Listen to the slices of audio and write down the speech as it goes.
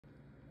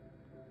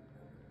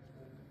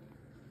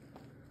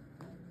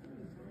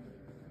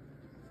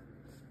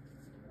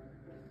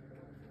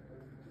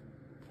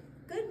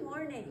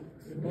morning.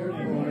 Good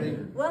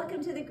morning.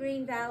 Welcome to the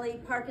Green Valley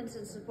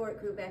Parkinson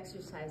Support Group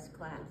exercise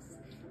class.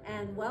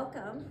 And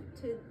welcome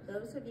to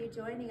those of you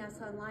joining us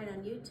online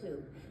on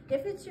YouTube.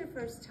 If it's your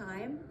first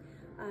time,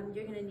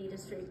 you're going to need a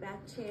straight back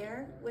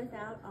chair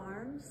without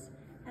arms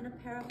and a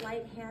pair of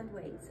light hand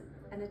weights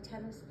and a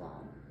tennis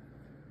ball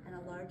and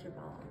a larger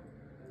ball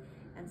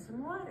and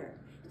some water.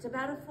 It's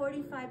about a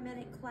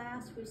 45-minute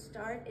class. We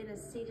start in a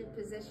seated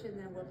position,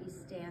 then we'll be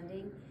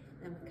standing,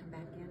 then we come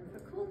back in for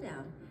cool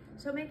down.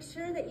 So make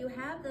sure that you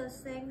have those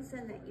things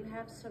and that you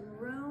have some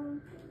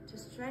room to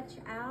stretch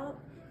out.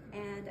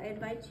 And I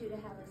invite you to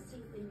have a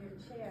seat in your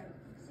chair.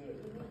 See what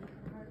you mean, I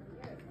can hardly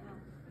hear it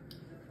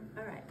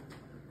now. All right.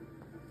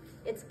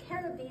 It's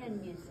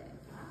Caribbean music.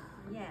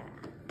 Yeah.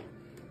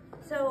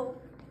 So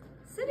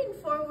sitting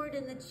forward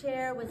in the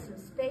chair with some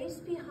space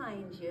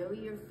behind you,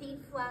 your feet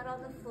flat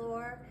on the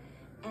floor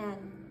and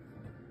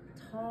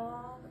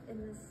tall in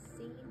the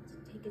seat.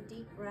 Take a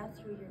deep breath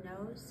through your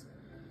nose.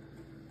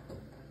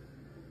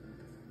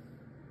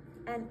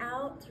 And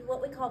out through what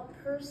we call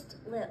pursed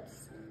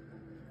lips.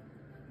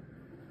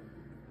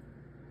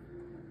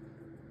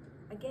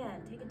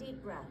 Again, take a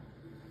deep breath.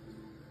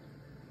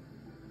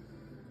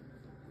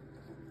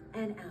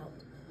 And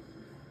out.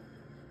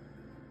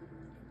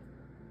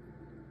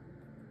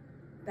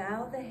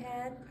 Bow the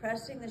head,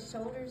 pressing the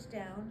shoulders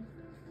down.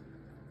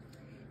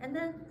 And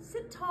then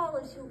sit tall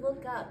as you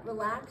look up,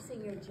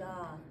 relaxing your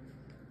jaw,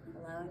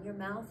 allowing your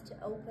mouth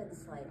to open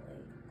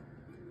slightly.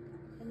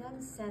 And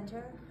then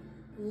center.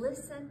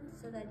 Listen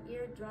so that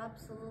ear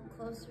drops a little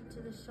closer to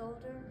the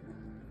shoulder.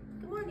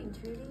 Good morning,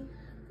 Trudy.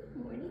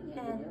 Good morning,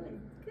 how are you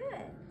doing?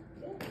 Good.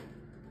 Good.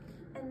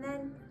 And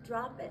then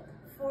drop it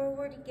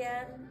forward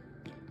again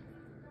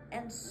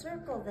and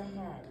circle the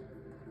head.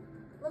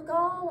 Look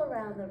all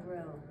around the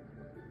room.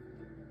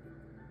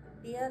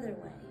 The other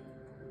way.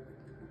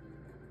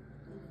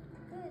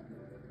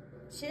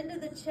 Good. Chin to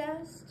the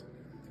chest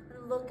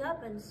and look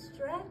up and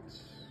stretch.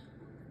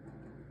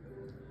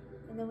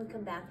 And then we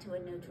come back to a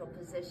neutral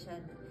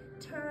position.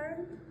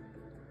 Turn,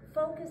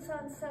 focus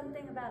on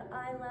something about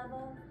eye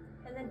level,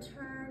 and then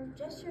turn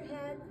just your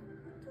head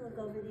to look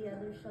over the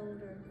other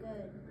shoulder.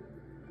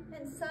 Good.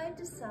 And side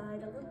to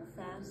side, a little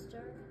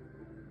faster.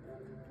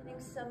 Getting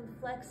some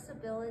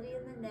flexibility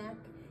in the neck,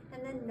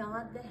 and then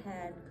nod the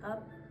head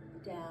up,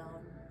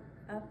 down,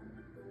 up,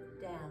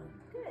 down.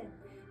 Good.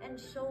 And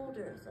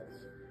shoulders,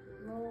 let's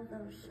roll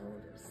those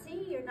shoulders.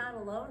 See, you're not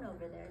alone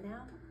over there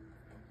now.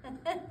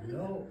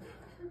 No.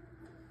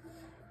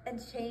 And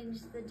change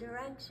the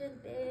direction,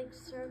 big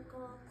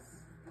circles.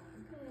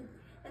 Good.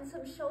 And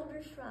some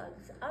shoulder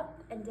shrugs, up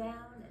and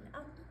down and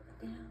up,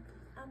 down,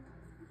 up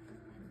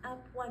and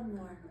up. One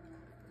more.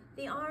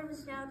 The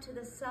arms now to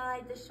the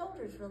side, the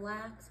shoulders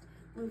relaxed.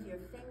 Move your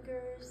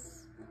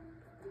fingers.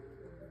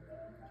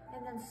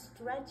 And then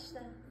stretch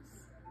them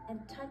and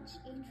touch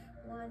each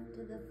one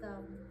to the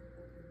thumb.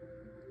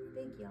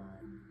 Big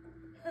yawn.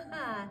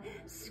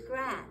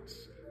 Scratch.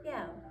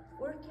 Yeah,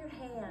 work your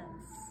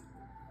hands.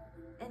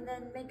 And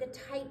then make a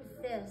tight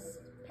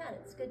fist. Pat,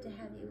 it's good to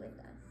have you with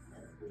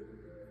us.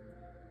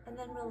 And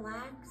then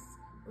relax,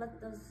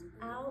 let those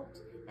out,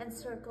 and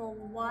circle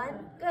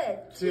 1. Good.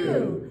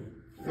 2,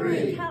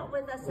 3. Count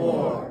with us.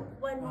 4,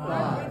 1 more.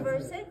 5,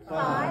 Reverse it. 5,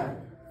 5,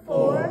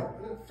 4,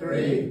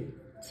 3,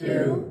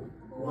 2,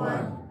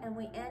 1. And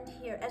we end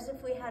here as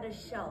if we had a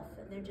shelf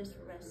and they're just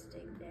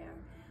resting there.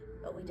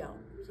 But we don't.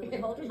 So we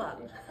hold them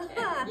up.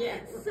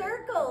 Yes.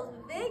 Circles,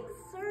 big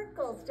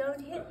circles. Don't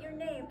hit your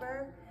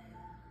neighbor.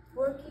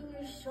 Working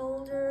your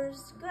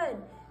shoulders, good.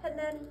 And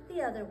then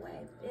the other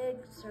way, big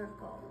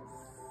circles.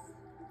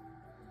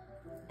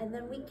 And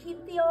then we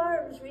keep the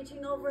arms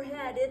reaching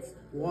overhead. It's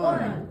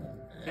 1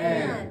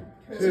 and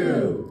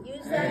 2.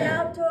 Use that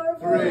outdoor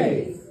 3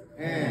 voice.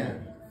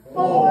 and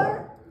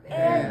 4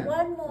 and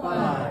 1 more.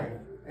 5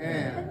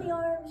 And and the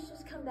arms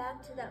just come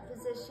back to that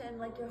position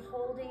like you're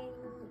holding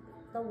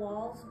the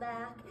walls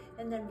back,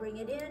 and then bring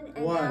it in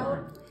and 1,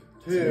 out.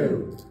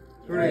 2,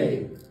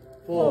 3,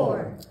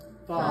 4,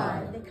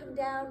 5. They come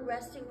down,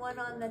 resting one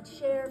on the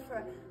chair for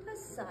a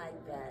side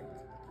bend.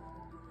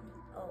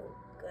 Oh,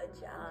 good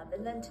job.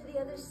 And then to the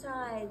other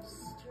side,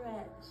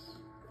 stretch.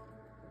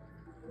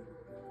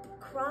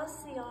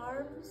 Cross the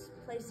arms,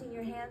 placing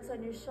your hands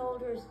on your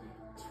shoulders,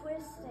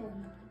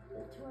 twisting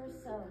the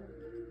torso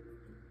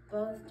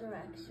both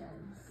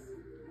directions.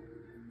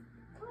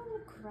 Oh,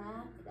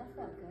 crack, that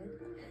felt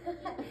good.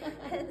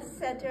 And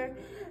center,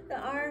 the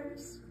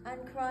arms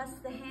uncross,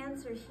 the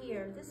hands are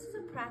here. This is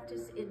a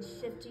practice in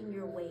shifting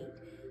your weight.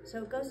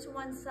 So it goes to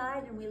one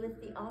side and we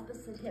lift the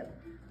opposite hip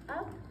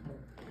up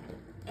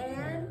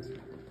and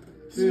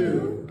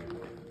 2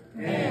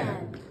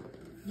 and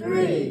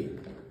 3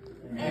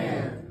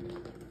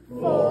 and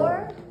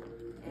 4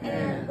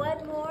 and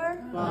 1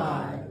 more.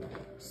 5.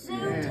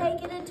 Soon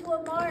take it into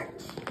a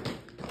march.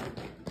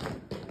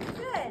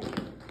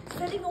 Good.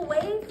 Sitting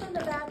away from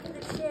the back of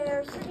the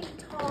chair, sitting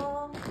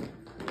tall,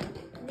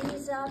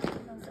 knees up,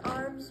 those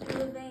arms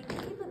moving.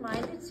 Keep in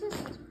mind, it's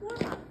just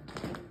warm up.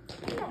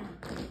 Yeah.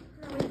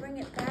 And then we bring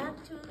it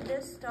back to this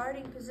a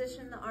starting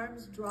position. The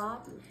arms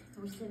drop, and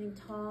we're sitting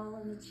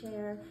tall in the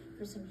chair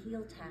for some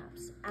heel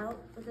taps.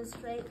 Out with a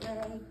straight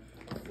leg,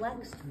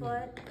 flexed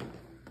foot,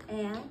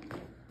 and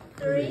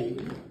 3,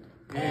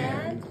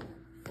 and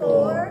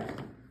 4,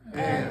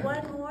 and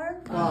 1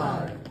 more,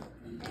 5,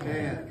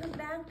 and come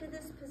back to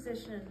this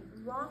position.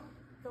 Rock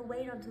the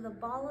weight onto the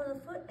ball of the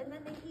foot and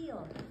then the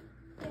heel.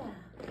 Yeah,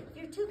 if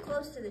you're too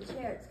close to the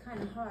chair, it's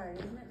kind of hard,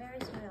 isn't it, Mary?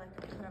 So I like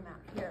to put them out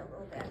here a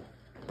little bit.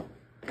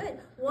 Good.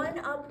 1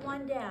 up,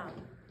 1 down.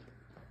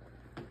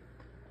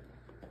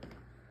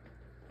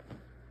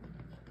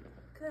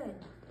 Good.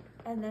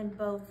 And then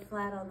both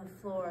flat on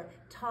the floor.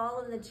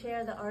 Tall in the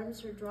chair, the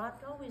arms are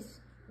dropped. Always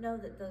know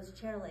that those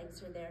chair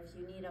legs are there if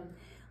you need them.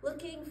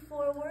 Looking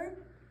forward,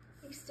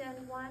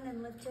 extend 1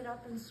 and lift it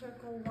up and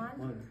circle 1.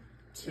 1,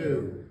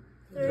 2,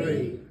 3,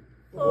 3,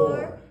 4,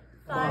 4,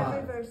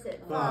 5, reverse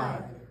it.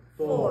 5,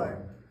 4,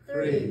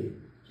 3,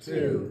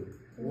 2,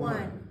 1.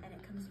 And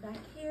it comes back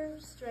here,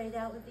 straight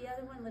out with the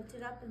other one. Lift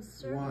it up and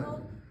circle.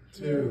 1,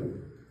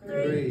 2,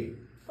 3, 3,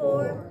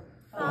 4,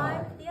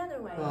 5. The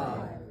other way.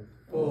 5,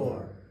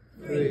 4,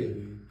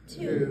 3,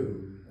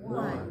 2,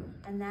 1.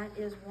 And that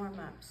is warm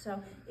up.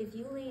 So if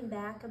you lean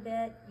back a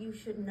bit, you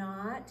should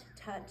not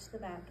touch the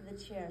back of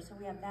the chair. So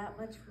we have that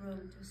much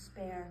room to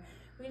spare.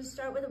 We're going to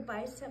start with a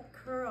bicep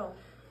curl.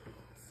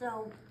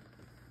 So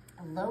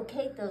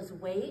locate those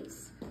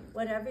weights,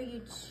 whatever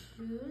you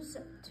choose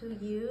to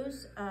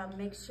use.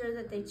 Make sure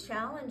that they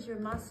challenge your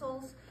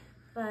muscles,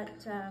 but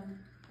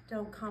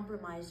don't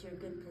compromise your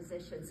good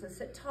position. So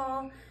sit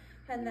tall,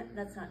 and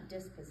that's not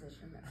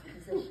disposition,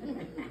 that's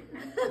position.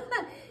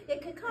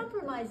 It could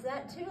compromise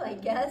that too, I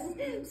guess.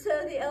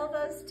 So the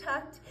elbows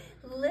tucked,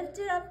 lift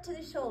it up to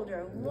the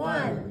shoulder.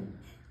 1,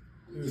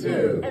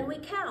 2, and we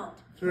count.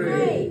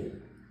 3,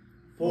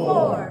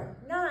 4,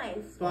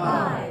 nice.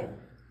 5,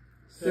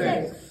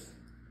 6,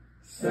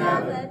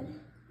 7,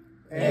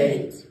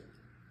 8,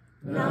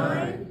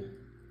 9,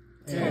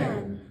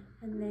 10.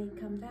 And they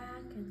come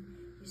back and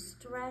you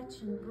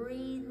stretch and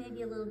breathe,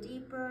 maybe a little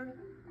deeper.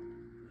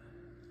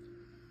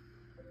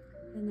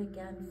 And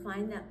again,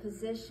 find that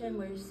position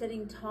where you're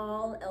sitting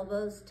tall,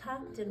 elbows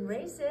tucked, and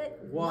raise it.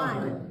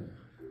 1,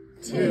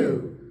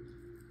 2,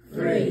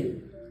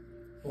 3,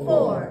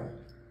 4,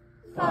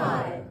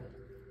 5,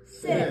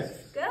 6.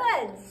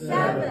 Good.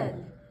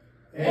 7,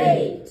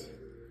 8,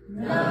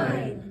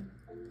 9,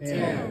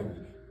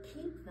 10.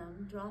 Keep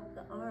them. Drop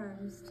the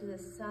arms to the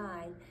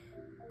side.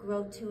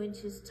 Grow 2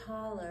 inches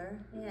taller.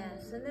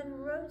 Yes. And then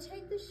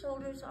rotate the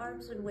shoulders,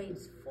 arms, and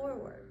weights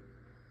forward.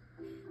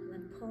 And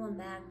then pull them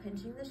back,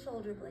 pinching the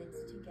shoulder blades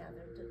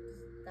together.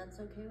 That's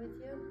okay with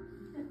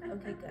you?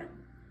 Okay,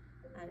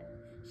 good.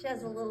 She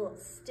has a little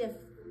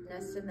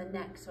stiffness in the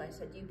neck, so I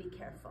said, you be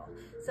careful.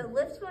 So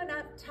lift one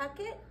up, tuck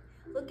it,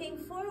 looking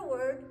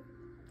forward,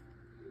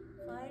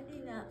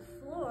 finding that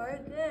floor,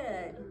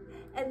 good.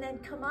 And then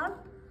come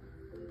up,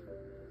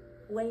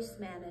 waist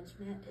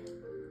management.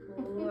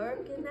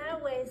 Working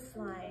that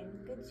waistline,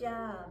 good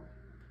job.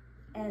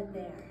 And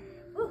there,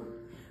 whew.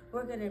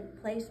 We're gonna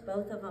place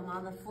both of them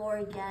on the floor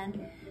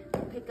again.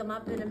 We'll pick them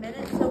up in a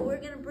minute. So we're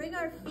gonna bring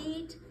our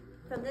feet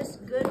from this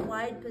good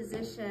wide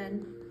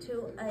position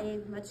to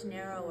a much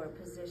narrower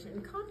position,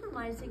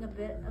 compromising a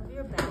bit of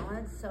your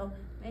balance. So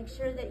make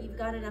sure that you've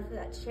got enough of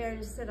that chair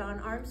to sit on.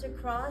 Arms are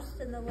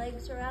crossed and the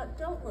legs are out.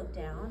 Don't look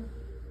down.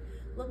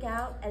 Look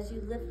out as you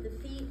lift the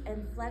feet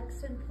and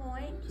flex and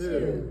point.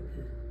 2,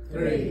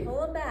 3, pull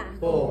them back.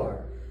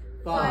 4,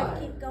 5,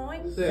 keep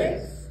going.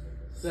 6,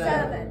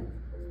 7,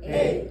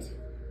 8,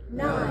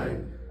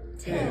 9,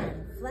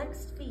 10.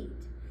 Flexed feet.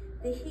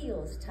 The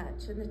heels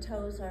touch and the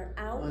toes are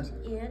out, 1,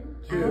 in,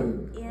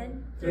 2, out,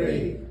 in.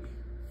 3,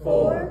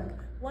 4,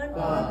 1 more,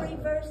 5,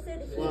 reverse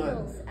it, 1,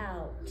 heels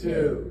out.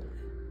 2,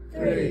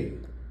 3,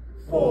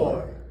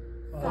 4,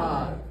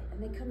 5.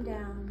 And they come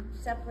down,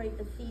 separate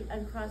the feet,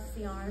 uncross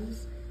the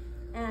arms,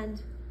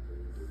 and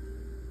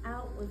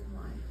out with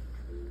 1.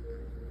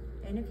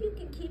 And if you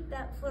can keep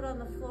that foot on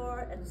the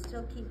floor and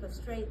still keep a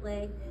straight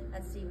leg,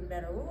 that's even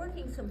better. We're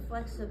working some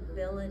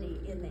flexibility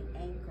in the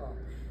ankle.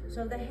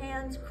 So the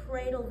hands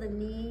cradle the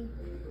knee,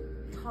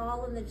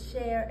 tall in the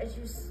chair. As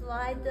you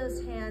slide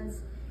those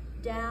hands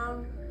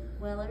down,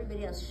 well,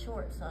 everybody has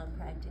shorts on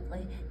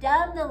practically,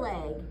 down the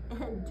leg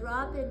and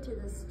drop into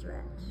the stretch.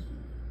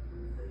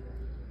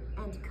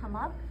 And come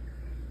up,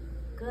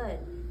 good.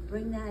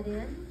 Bring that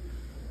in,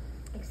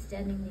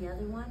 extending the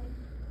other one.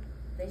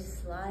 They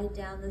slide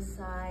down the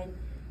side,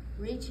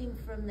 reaching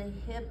from the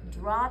hip,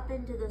 drop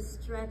into the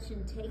stretch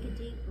and take a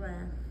deep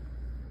breath.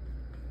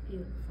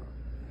 Beautiful.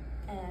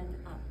 And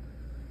up.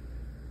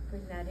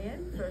 Bring that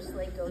in. First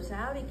leg goes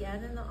out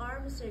again and the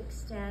arms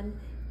extend,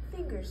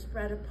 fingers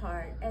spread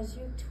apart as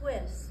you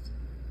twist.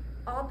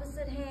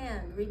 Opposite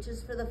hand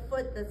reaches for the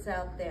foot that's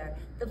out there.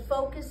 The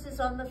focus is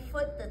on the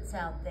foot that's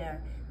out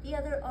there. The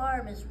other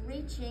arm is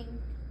reaching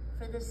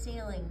for the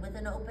ceiling with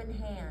an open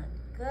hand.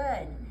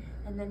 Good.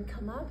 And then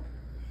come up.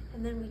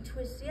 And then we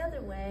twist the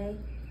other way.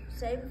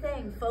 Same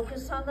thing.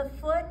 Focus on the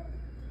foot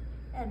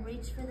and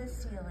reach for the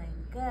ceiling.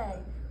 Good.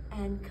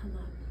 And come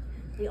up.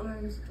 The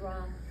arms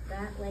drop,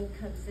 that leg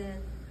comes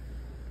in.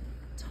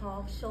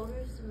 Tall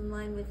shoulders in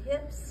line with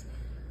hips.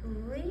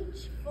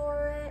 Reach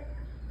for it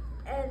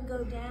and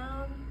go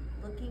down,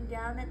 looking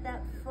down at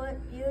that foot.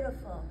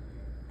 Beautiful.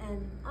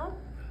 And up.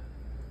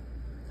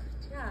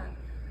 Good job.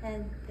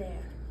 And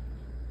there.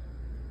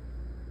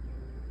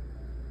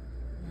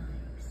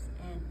 Nice.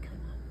 And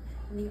come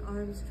up. And the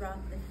arms drop,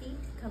 the feet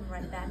come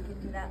right back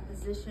into that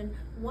position.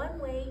 One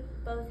weight,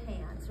 both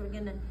hands. We're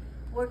going to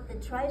work the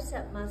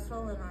tricep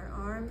muscle in our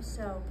arms.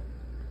 So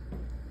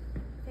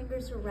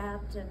fingers are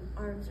wrapped and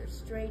arms are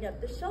straight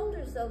up. The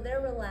shoulders, though, they're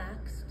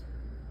relaxed.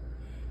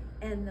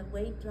 And the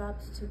weight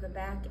drops to the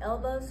back,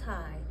 elbows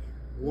high.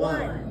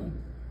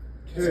 1,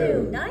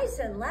 2, nice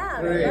and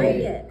loud, 3, I like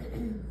it.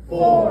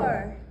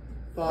 4,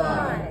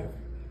 5,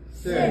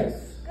 6,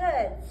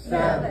 good,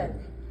 7,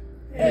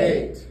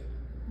 8,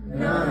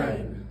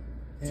 9,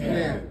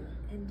 10,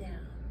 and down.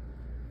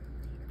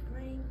 Take a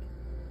break.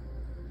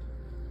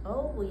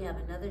 Oh, we have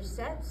another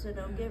set, so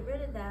don't get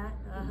rid of that.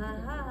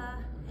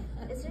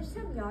 Is there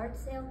some yard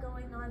sale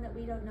going on that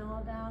we don't know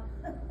about?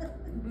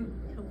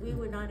 We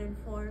were not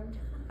informed.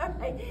 All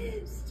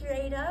right,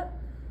 straight up,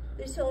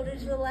 the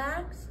shoulders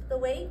relaxed, the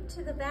weight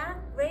to the back,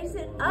 raise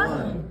it up,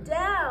 1,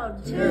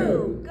 down, 2,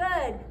 2,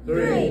 good,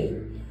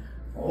 3,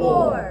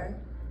 4,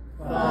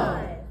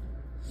 5,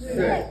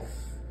 6,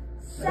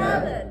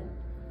 7,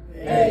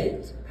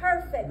 8,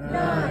 perfect,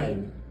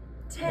 9,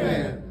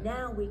 10.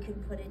 Now we can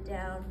put it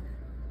down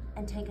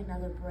and take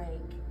another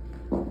break.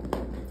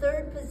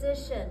 Third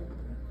position.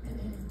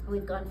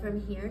 We've gone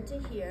from here to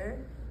here,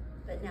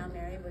 but now,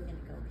 Mary, we're going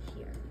to go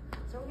here.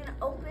 So we're going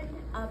to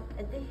open up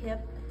at the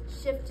hip,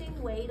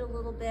 shifting weight a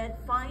little bit,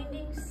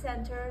 finding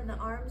center, and the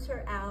arms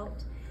are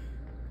out,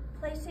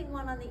 placing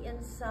one on the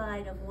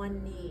inside of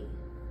one knee,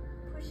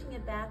 pushing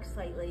it back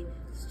slightly,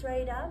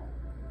 straight up,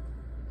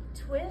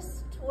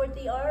 twist toward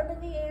the arm in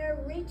the air,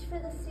 reach for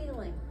the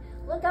ceiling.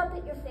 Look up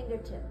at your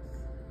fingertips.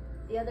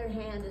 The other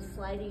hand is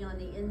sliding on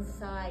the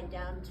inside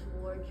down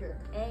toward your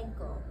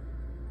ankle.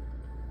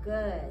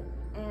 Good.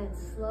 And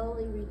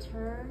slowly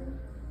return.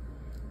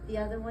 The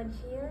other one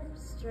here,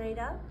 straight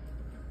up.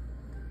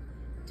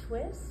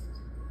 Twist.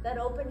 That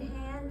open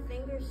hand,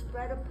 fingers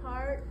spread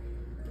apart.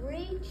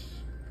 Reach,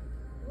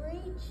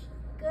 reach.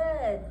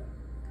 Good.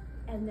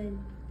 And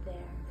then there.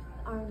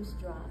 Arms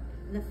drop.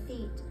 And the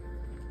feet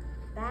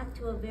back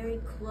to a very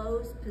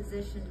closed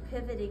position,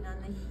 pivoting on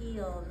the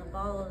heel and the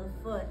ball of the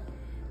foot.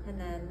 And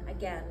then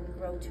again,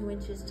 grow 2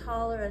 inches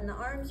taller, and the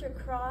arms are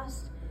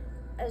crossed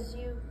as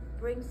you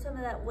bring some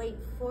of that weight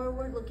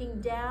forward,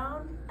 looking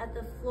down at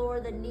the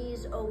floor, the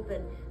knees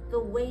open. The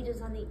weight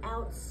is on the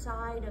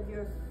outside of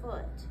your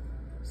foot,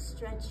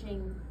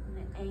 stretching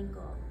the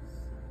ankles.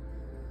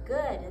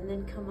 Good, and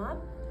then come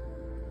up,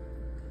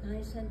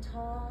 nice and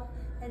tall,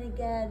 and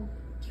again,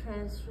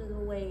 transfer the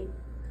weight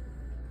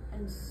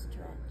and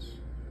stretch.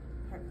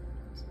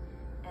 Perfect,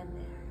 and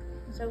there.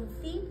 So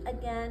feet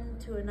again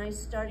to a nice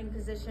starting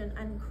position,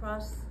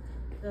 uncross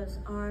those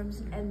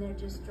arms, and they're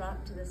just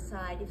dropped to the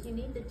side. If you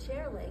need the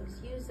chair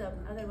legs, use them,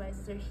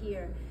 otherwise they're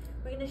here.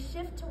 We're gonna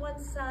shift to one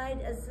side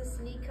as this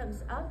knee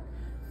comes up,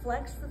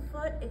 flex the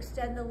foot,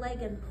 extend the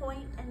leg, and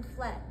point and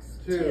flex.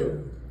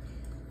 2,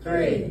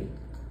 3,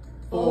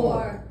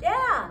 4,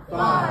 yeah,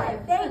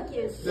 5, thank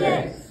you,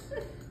 6,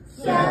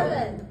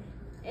 7,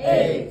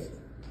 8,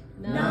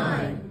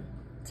 9,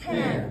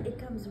 10. It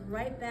comes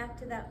right back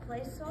to that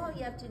place. So all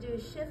you have to do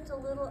is shift a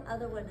little.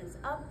 Other one is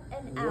up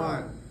and out.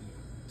 1,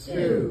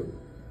 2,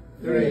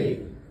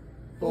 3,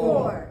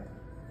 4,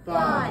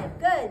 5.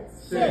 Good.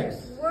 6.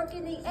 6,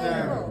 Working the 7,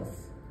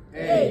 ankles.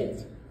 8,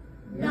 8,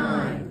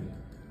 9,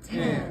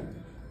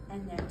 10.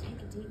 And there, take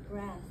a deep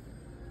breath.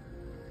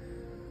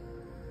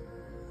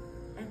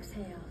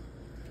 Exhale.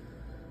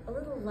 A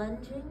little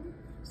lunging.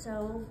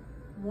 So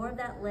more of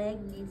that leg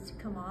needs to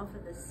come off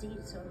of the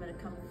seat. So I'm going to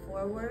come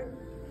forward.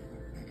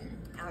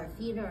 Our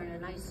feet are in a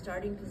nice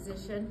starting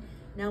position.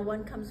 Now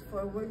one comes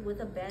forward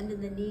with a bend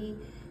in the knee,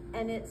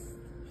 and it's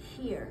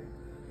here,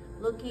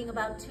 looking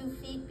about 2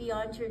 feet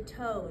beyond your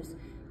toes.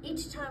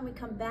 Each time we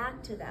come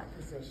back to that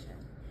position.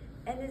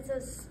 And it's a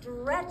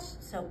stretch,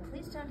 so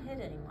please don't hit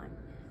anyone.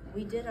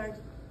 We did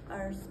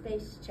our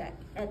space check,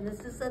 and this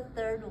is the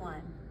third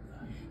one.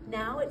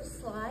 Now it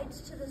slides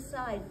to the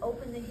side,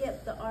 open the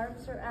hip, the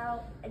arms are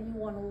out, and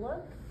you wanna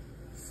look,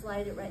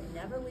 slide it right,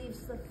 never leaves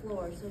the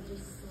floor, so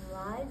just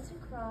slides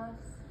across,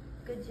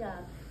 good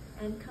job,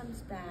 and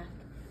comes back.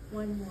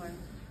 One more,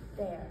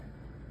 there.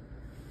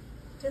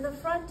 To the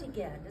front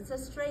again, it's a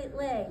straight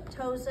leg,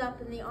 toes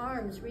up and the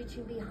arms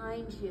reaching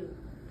behind you,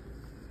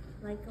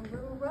 like a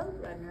little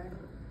road runner,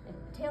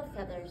 tail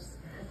feathers.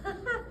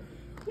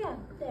 Yeah,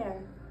 there,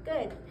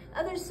 good.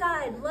 Other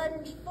side,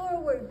 lunge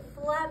forward,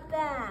 flat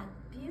back,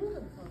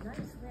 beautiful,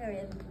 nice,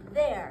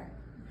 there.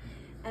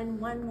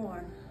 And one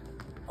more,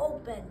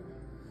 open,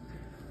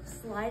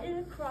 slide it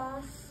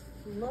across,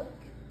 look,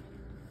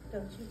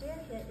 don't you dare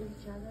hit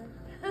each other.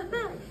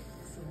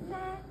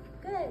 Smack,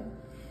 good.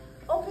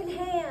 Open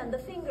hand, the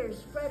fingers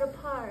spread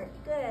apart,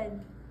 good.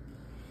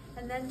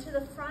 And then to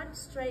the front,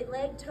 straight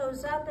leg,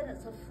 toes up, and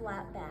it's a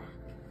flat back.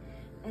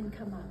 And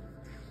come up.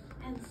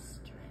 And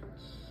stretch.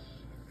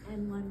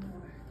 And one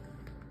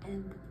more.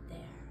 And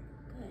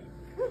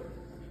there. Good.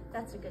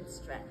 That's a good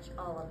stretch,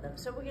 all of them.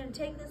 So we're gonna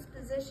take this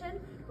position.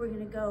 We're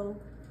gonna go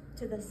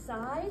to the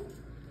side.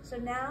 So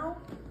now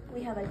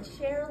we have a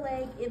chair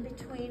leg in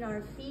between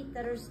our feet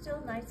that are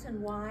still nice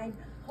and wide.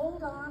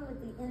 Hold on with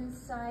the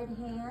inside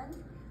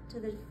hand to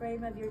the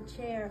frame of your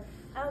chair.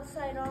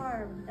 Outside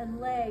arm and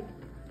leg,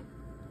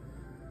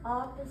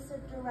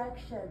 opposite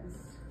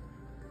directions.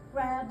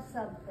 Grab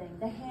something.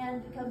 The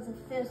hand becomes a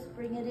fist.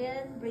 Bring it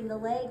in, bring the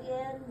leg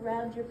in,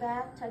 round your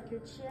back, tuck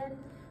your chin.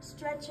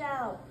 Stretch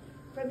out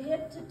from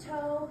hip to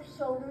toe,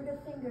 shoulder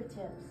to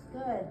fingertips.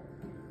 Good.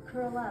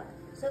 Curl up.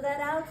 So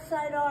that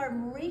outside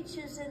arm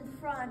reaches in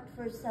front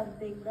for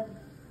something. The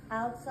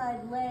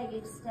outside leg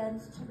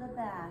extends to the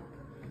back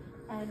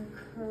and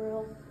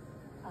curl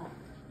up.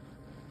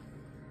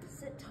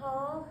 Sit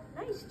tall.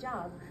 Nice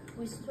job.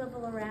 We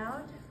swivel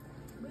around.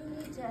 We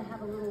need to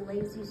have a little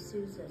lazy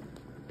Susan.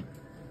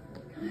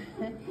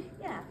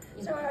 Yeah.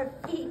 So our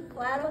feet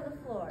flat on the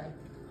floor.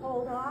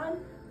 Hold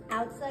on.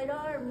 Outside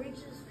arm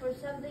reaches for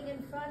something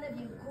in front of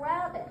you.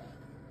 Grab it.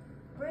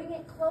 Bring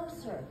it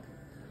closer.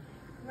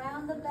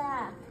 Round the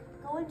back.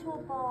 Go into a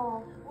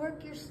ball.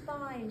 Work your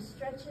spine.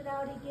 Stretch it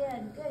out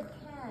again. Good,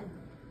 Ken.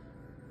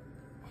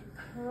 And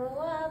curl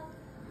up.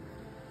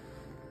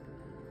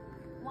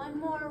 One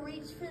more.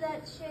 Reach for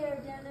that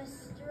chair,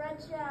 Dennis.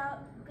 Stretch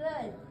out.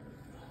 Good.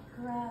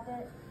 Grab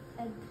it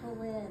and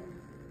pull in.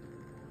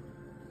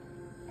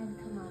 And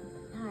come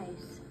on.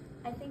 Nice.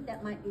 I think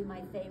that might be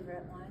my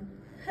favorite one.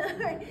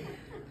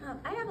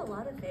 I have a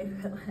lot of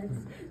favorite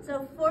ones.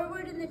 So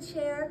forward in the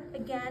chair,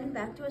 again,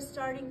 back to a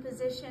starting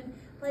position,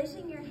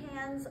 placing your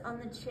hands on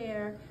the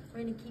chair.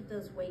 We're gonna keep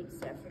those weights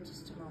there for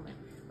just a moment.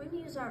 We're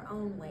gonna use our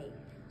own weight.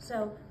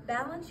 So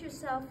balance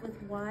yourself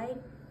with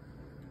wide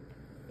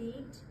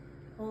feet,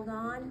 hold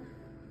on,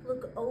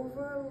 look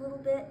over a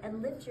little bit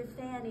and lift your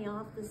fanny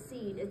off the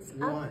seat. It's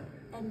up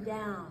and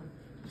down.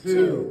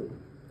 2,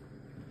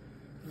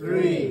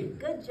 3,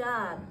 good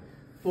job.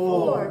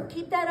 4,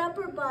 keep that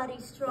upper body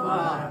strong.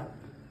 5,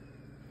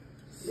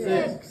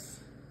 6,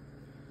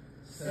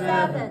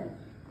 7,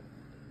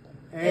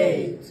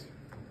 8,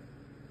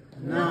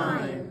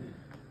 9,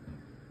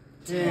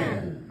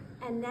 10.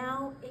 And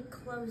now it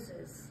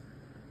closes.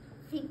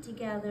 Feet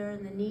together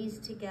and the knees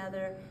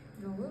together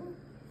and a little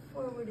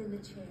forward in the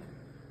chair.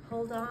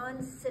 Hold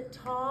on, sit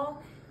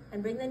tall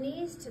and bring the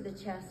knees to the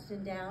chest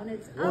and down.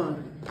 It's up.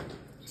 1,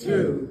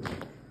 2,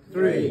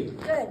 3,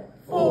 good.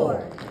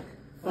 4,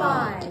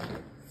 5,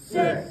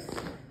 6,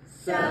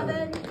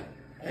 7,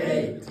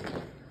 8,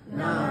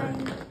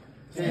 9,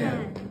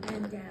 10,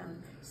 and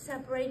down.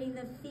 Separating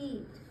the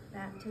feet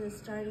back to the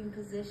starting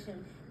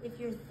position. If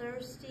you're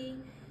thirsty,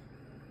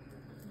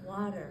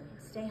 water,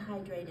 stay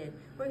hydrated.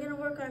 We're gonna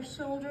work our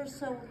shoulders,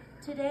 so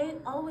today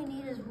all we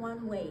need is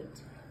one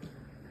weight.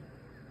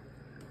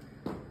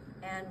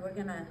 And we're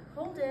gonna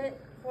hold it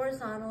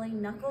horizontally,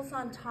 knuckles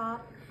on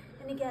top,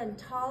 and again,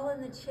 tall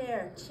in the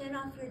chair, chin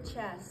off your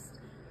chest.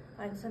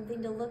 Find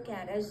something to look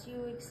at as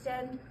you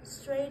extend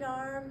straight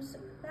arms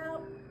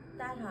about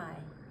that high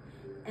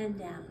and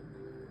down.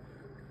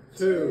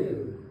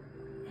 2,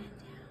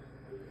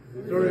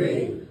 And down.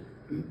 3,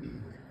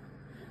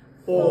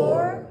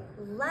 4,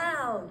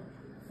 loud.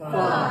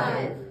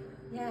 5,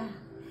 Yeah.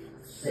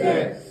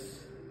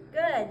 6,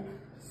 Good.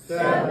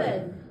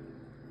 7,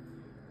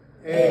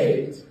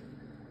 8,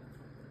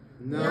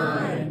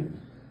 9,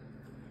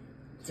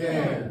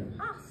 10.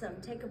 Awesome.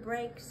 Take a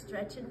break,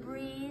 stretch and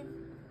breathe.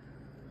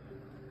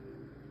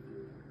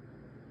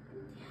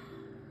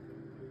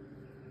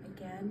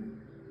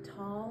 Again,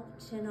 tall,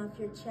 chin off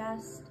your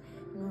chest,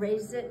 and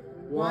raise it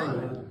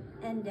 1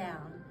 and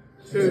down.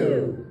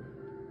 2,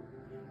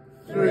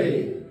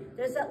 3,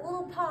 There's that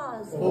little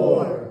pause.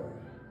 4,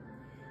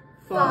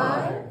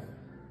 5,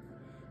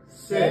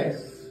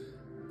 6,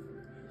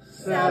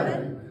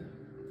 7,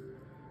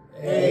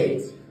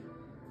 8,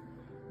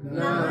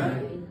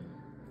 9,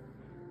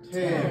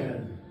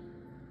 10.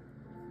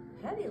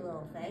 Heavy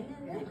little thing.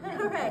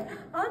 All right,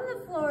 on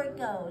the floor it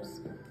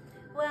goes.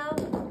 Well,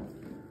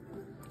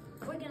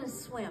 we're gonna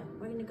swim.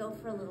 We're gonna go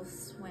for a little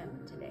swim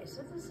today.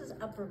 So this is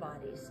upper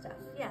body stuff.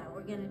 Yeah,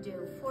 we're gonna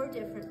do 4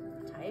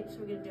 different types.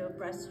 We're gonna do a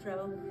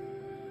breaststroke,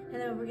 and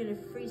then we're gonna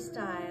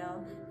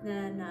freestyle,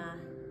 then,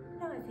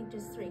 no, I think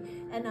just 3,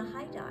 and a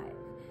high dive.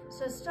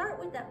 So start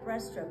with that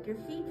breaststroke. Your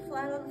feet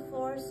flat on the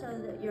floor so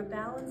that you're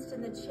balanced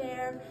in the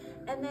chair,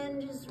 and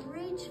then just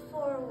reach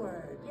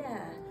forward.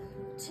 Yeah,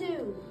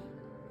 2,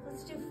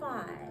 let's do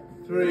 5,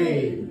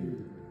 3,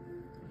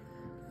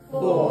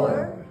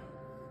 4,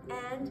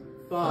 and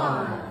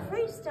 5.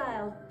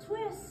 Freestyle,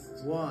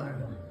 twist.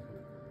 1,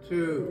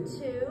 2,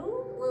 2,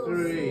 a little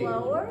 3,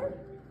 slower.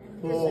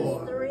 4, This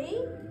is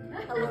 3,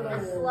 a little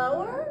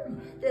slower.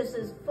 This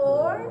is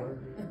 4,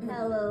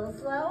 a little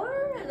slower.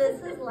 And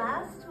this is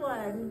last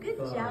one. Good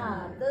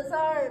job. Those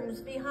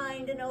arms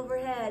behind and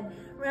overhead.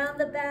 Round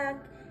the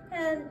back,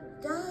 And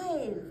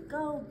dive,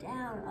 go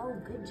down. Oh,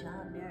 good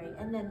job, Mary.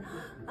 And then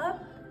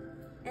up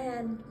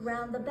and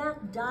round the back,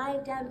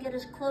 dive down, get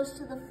as close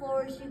to the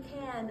floor as you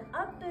can.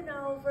 Up and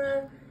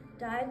over,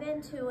 dive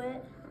into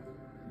it.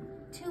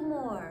 2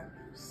 more.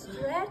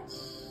 Stretch,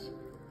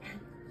 and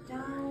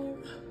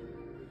dive,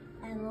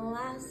 and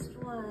last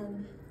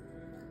one.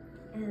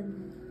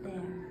 And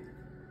there.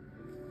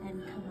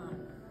 And come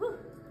on. Whew.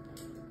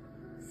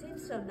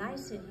 Seems so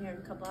nice in here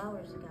a couple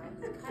hours ago.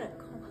 It's kind of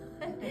cold.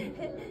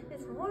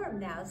 It's warm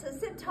now. So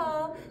sit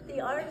tall. The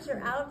arms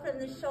are out from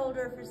the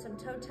shoulder for some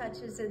toe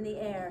touches in the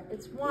air.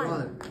 It's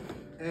 1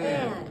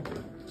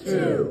 and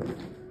 2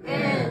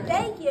 and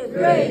thank you.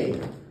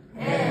 3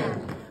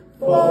 and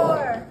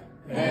 4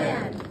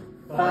 and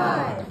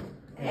 5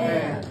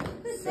 and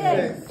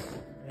 6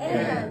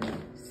 and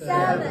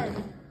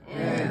 7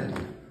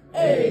 and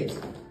 8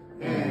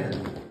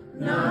 and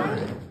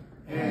 9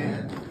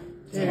 and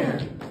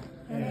 10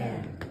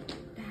 and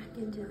back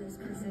into this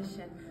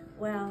position.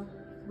 Well,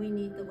 we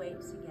need the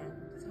weights again,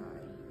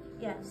 sorry.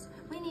 Yes,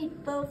 we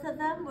need both of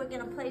them. We're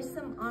gonna place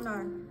them on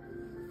our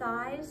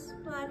thighs,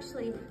 well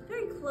actually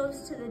very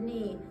close to the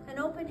knee. An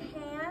open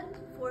hand,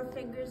 4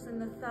 fingers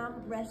and the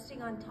thumb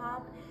resting on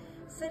top.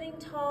 Sitting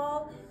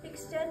tall,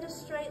 extend a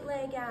straight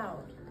leg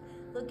out.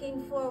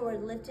 Looking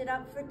forward, lift it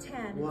up for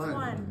 10.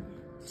 1,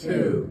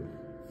 2,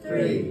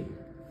 3,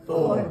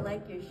 4,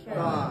 like you should.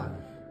 5,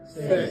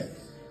 6,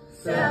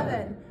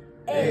 7,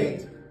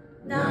 8,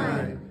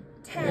 9,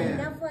 10.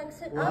 Now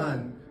flex it up.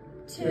 1,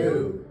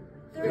 2,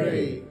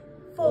 3,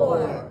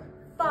 4,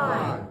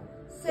 5,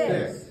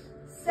 6,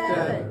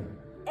 7,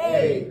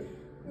 8,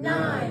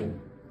 9,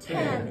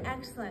 10.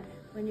 Excellent.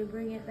 When you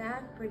bring it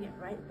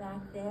right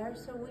back there.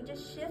 So we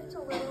just shift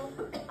a little.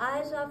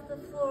 Eyes off the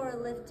floor,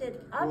 lift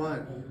it up.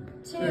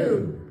 1,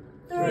 2,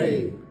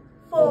 3,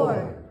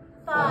 4,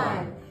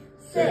 5,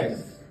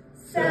 6,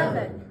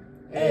 7,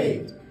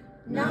 8,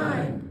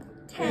 9,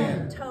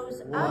 10.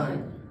 Toes up.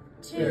 1,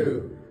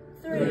 2,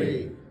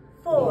 3,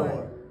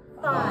 4,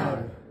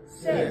 5,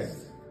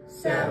 6,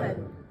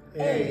 7,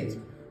 8,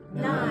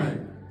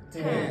 9,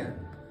 10.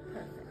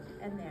 Perfect.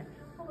 And there.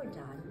 Oh, we're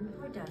done.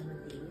 We're done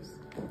with these.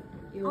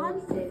 On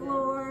the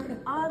floor,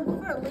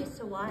 for at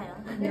least a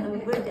while. No,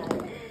 we're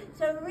done.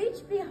 So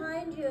reach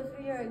behind you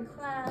if you're in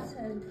class,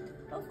 and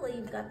hopefully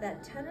you've got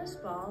that tennis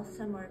ball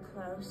somewhere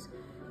close.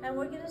 And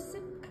we're gonna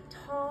sit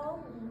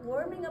tall,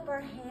 warming up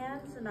our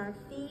hands and our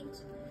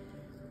feet.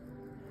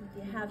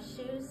 If you have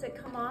shoes that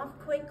come off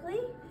quickly,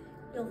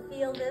 you'll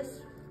feel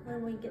this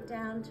when we get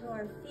down to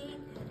our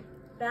feet.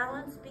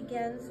 Balance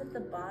begins at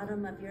the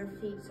bottom of your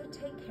feet, so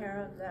take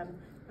care of them.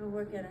 And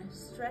we're gonna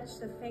stretch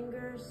the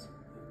fingers,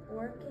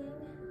 working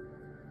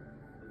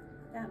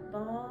that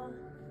ball.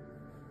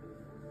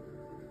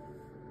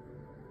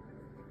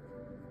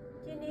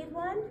 Do you need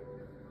one?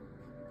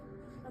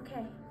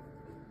 Okay.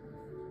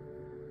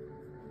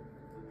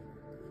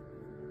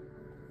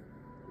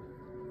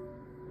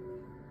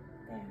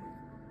 There.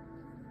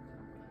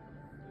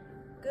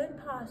 Good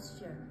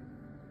posture.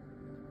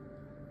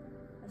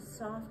 A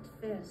soft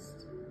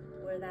fist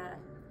where that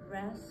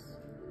rests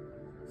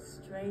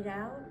straight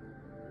out.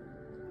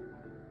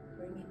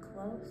 Bring it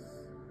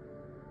close.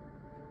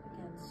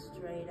 Again,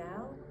 straight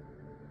out.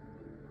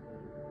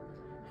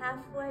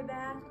 Halfway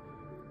back,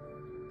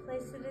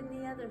 place it in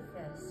the other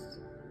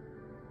fist.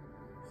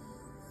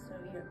 So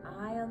your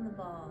eye on the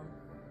ball.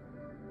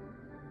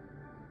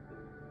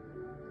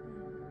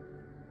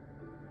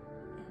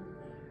 And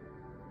there.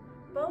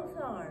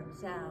 Both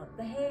arms out,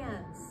 the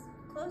hands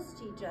close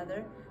to each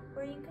other,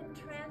 where you can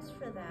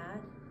transfer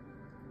that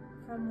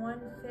from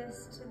one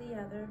fist to the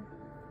other.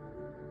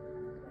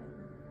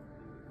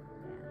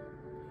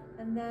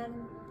 And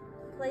then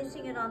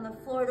placing it on the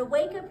floor to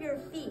wake up your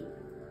feet.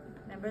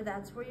 Remember,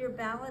 that's where your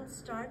balance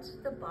starts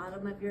at the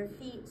bottom of your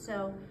feet.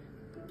 So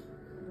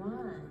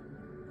 1,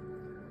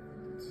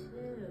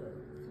 2,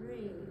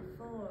 3,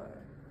 4.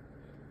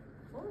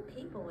 4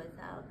 people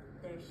without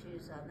their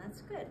shoes on.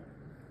 That's good.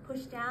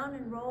 Push down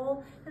and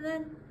roll, and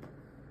then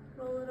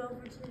roll it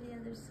over to the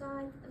other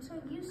side. I'm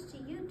so used to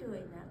you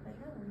doing that, but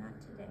no, not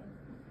today.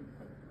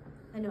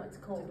 I know it's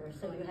colder,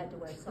 so you had to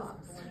wear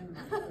socks.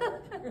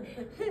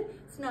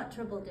 It's not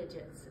triple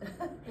digits.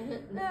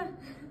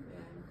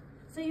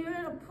 So you're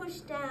gonna push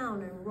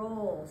down and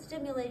roll,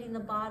 stimulating the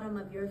bottom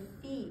of your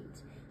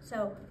feet.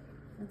 So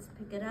let's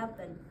pick it up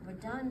and we're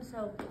done.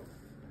 So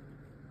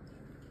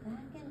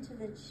back into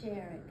the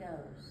chair it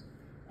goes.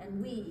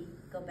 And we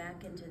go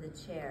back into the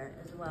chair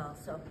as well.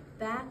 So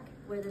back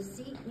where the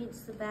seat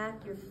meets the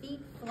back, your feet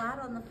flat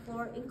on the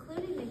floor,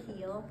 including the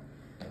heel,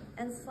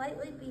 and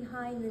slightly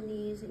behind the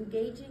knees,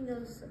 engaging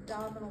those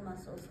abdominal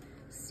muscles,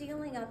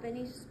 sealing up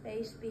any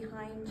space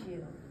behind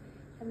you.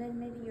 And then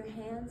maybe your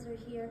hands are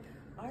here.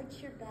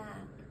 Arch your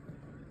back,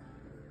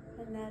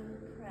 and then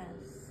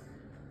press.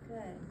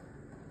 Good.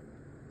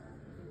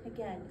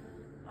 Again,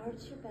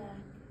 arch your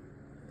back,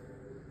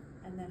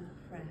 and then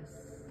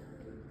press.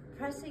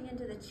 Pressing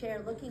into the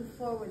chair, looking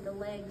forward, the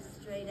legs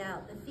straight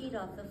out, the feet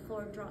off the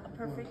floor, draw a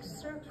perfect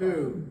circle.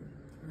 2,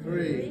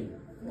 3,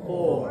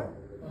 4,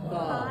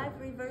 5,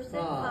 reverse it,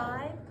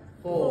 5,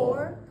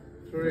 4,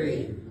 4,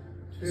 3,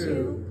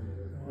 2,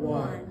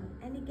 1.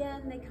 And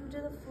again, they come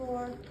to the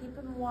floor, keep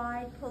them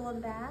wide, pull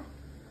them back,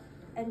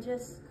 and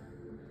just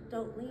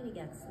don't lean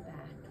against the back.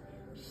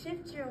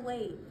 Shift your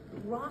weight,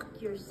 rock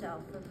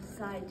yourself from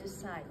side to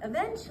side.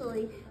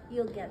 Eventually,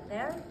 you'll get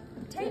there.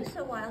 It takes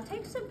a while,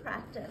 takes some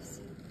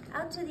practice.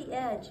 Out to the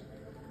edge,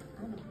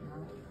 I don't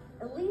know,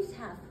 at least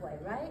halfway,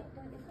 right?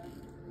 Don't you think?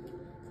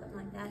 Something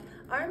like that.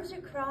 Arms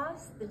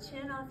across, the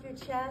chin off your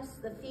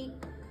chest, the feet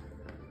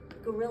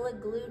gorilla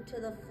glued to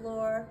the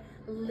floor.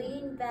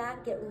 Lean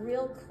back, get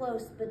real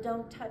close, but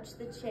don't touch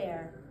the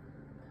chair.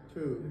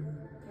 2,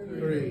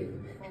 3,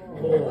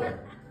 4,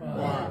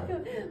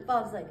 5.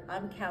 Bob's like,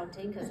 I'm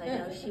counting because I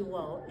know she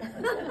won't.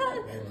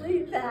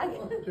 Lean back.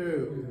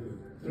 2,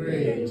 You're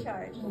 3, in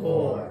charge.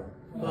 4,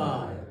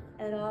 5.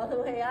 And all the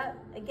way up.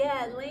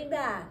 Again, lean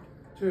back.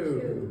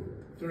 2,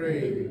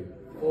 3,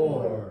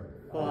 4,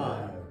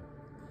 5.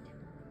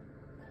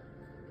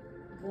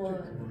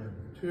 1.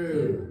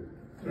 2,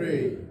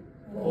 3,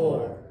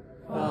 4,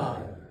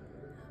 5.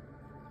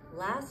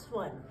 Last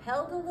one.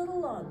 Held a little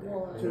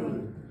longer.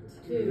 2,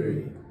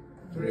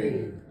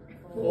 3,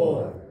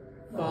 4,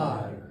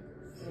 5,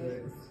 6,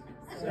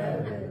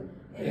 7,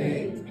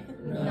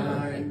 8,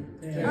 9,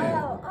 10.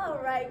 Oh, all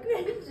right.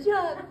 Great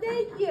job.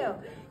 Thank you.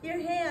 Your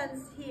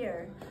hands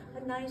here.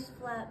 A nice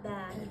flat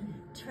back.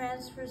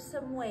 Transfer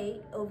some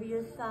weight over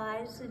your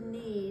thighs and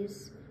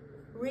knees.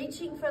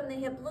 Reaching from the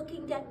hip,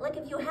 looking down. Like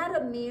if you had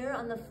a mirror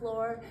on the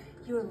floor,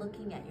 you were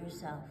looking at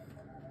yourself.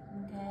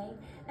 Okay?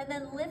 And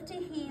then lift a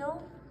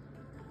heel.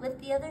 Lift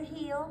the other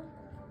heel.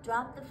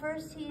 Drop the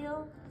first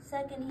heel,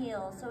 second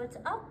heel. So it's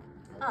up,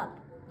 up,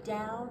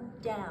 down,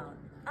 down.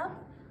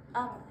 Up,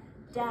 up,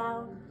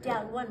 down,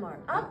 down. One more.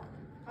 Up,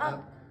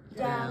 up,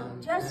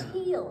 down. Just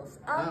heels.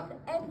 Up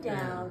and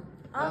down.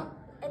 Up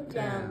and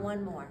down.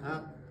 One more.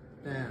 Up,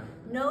 down.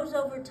 Nose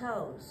over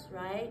toes,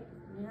 right?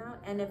 You know,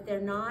 and if they're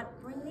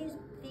not, bring these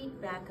feet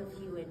back a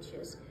few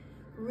inches.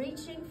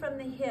 Reaching from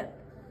the hip,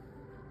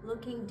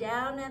 looking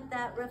down at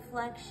that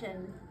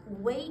reflection.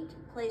 Weight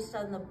placed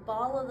on the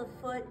ball of the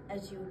foot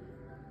as you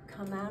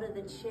come out of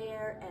the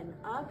chair and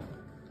up.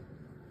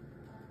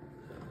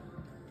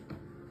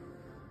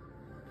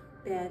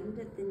 Bend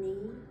at the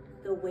knee.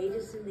 The weight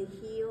is in the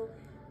heel.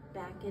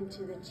 Back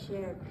into the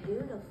chair.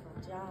 Beautiful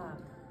job.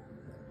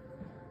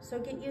 So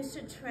get used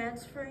to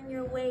transferring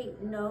your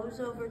weight, nose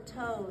over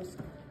toes,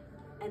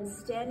 and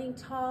standing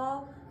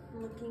tall,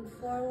 looking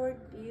forward.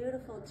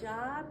 Beautiful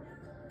job.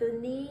 The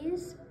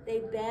knees, they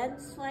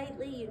bend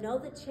slightly. You know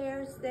the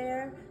chair's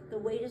there. The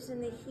weight is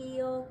in the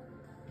heel.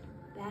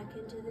 Back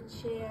into the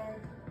chair.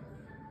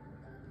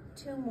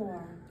 2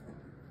 more.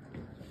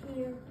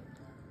 Here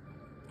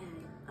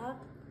and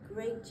up.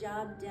 Great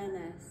job,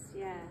 Dennis.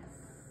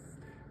 Yes.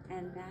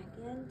 And back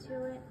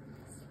into it.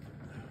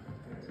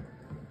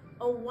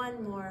 Oh,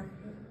 1 more.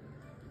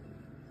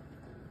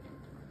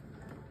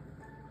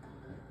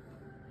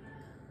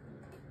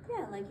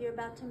 Yeah, like you're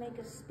about to make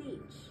a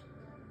speech.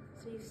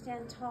 So you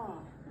stand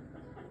tall.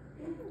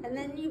 And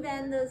then you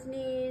bend those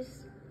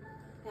knees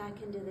back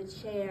into the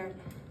chair.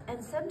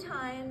 And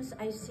sometimes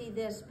I see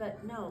this,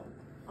 but no,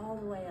 all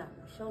the way up.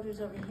 Shoulders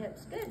over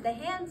hips. Good. The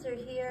hands are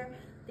here.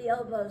 The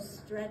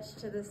elbows stretch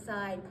to the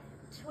side.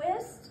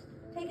 Twist.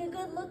 Take a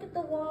good look at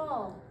the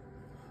wall.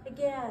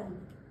 Again.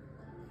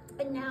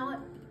 And now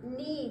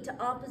knee to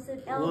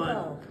opposite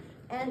elbow.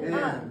 And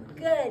up.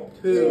 Good.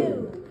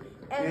 2.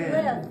 And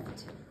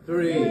lift.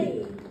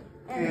 3.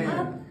 And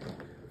up.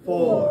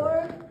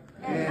 4.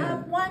 4. And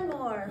up. 1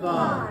 more.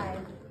 5.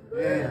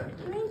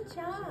 And Great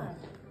job.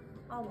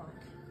 I'll watch.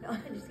 No,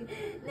 I'm just kidding.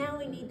 Now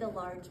we need the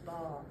large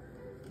ball.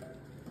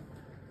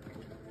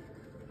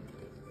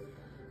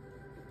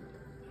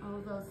 Oh,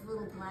 those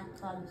little black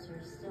bugs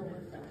are still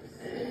with us.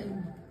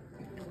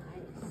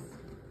 Nice.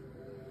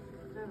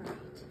 All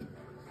right.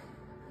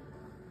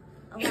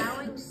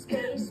 Allowing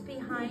space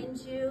behind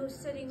you,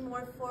 sitting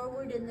more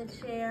forward in the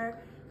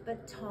chair,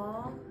 but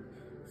tall.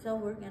 So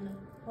we're gonna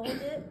hold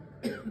it.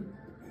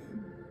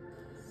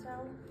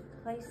 So,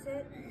 place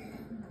it.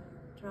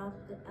 Drop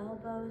the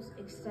elbows,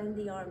 extend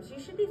the arms. You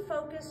should be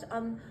focused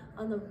on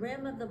the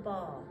rim of the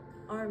ball.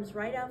 Arms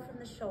right out from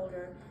the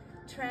shoulder.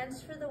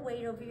 Transfer the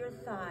weight over your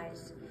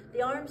thighs.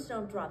 The arms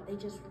don't drop, they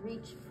just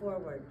reach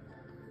forward.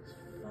 As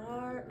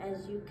far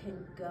as you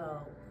can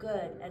go.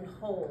 Good, and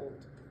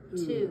hold.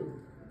 2,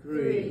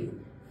 3,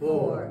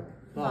 4,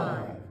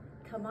 5.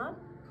 Come up,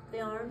 the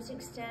arms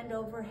extend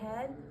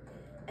overhead,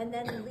 and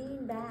then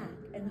lean back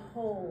and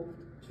hold.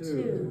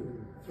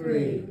 2,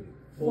 3,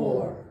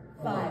 4,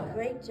 5.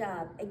 Great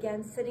job.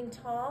 Again, sitting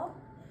tall.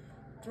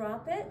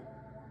 Drop it.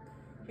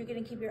 You're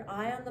going to keep your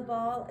eye on the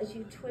ball as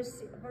you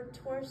twist her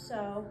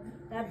torso.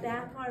 That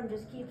back arm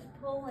just keeps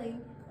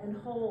pulling and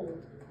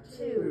hold.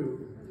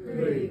 2,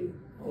 3,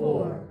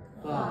 4,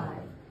 5.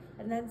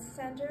 And then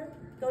center.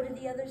 Go to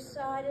the other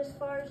side as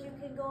far as you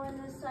can go on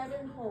this side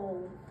and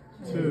hold.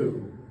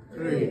 2,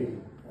 3,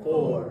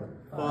 4,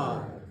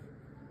 5.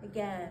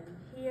 Again,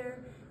 here,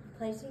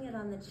 placing it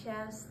on the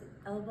chest,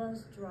 the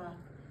elbows drop.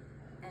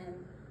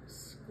 and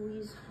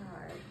squeeze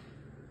hard.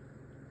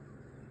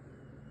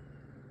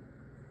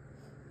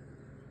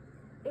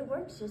 It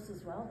works just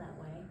as well that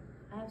way.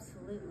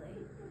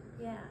 Absolutely.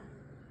 Yeah.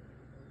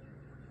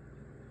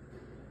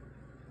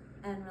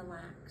 And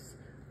relax.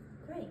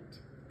 Great.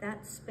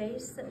 That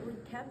space that we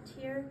kept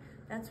here,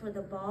 that's where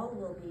the ball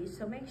will be.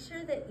 So make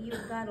sure that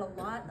you've got a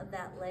lot of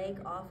that leg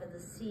off of the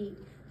seat.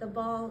 The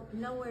ball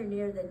nowhere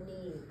near the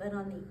knee, but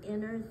on the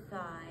inner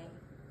thigh.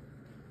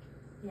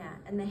 Yeah,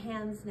 and the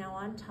hands now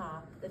on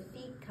top. The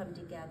feet come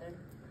together.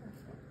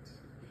 Perfect.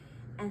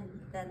 And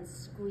then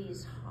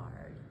squeeze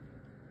hard.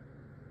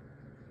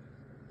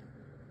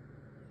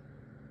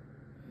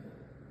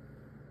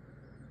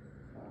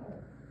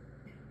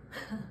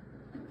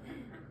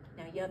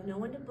 Now you have no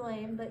one to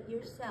blame but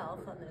yourself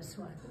on this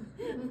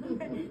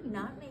one.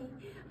 Not me.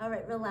 All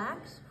right,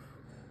 relax.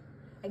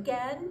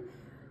 Again,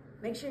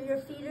 make sure your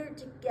feet are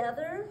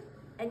together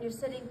and you're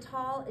sitting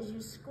tall as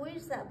you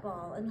squeeze that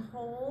ball and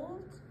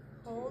hold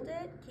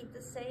it. Keep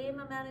the same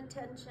amount of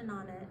tension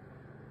on it.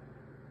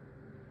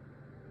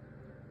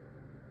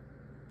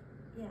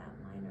 Yeah,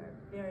 mine are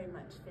very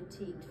much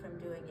fatigued from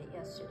doing it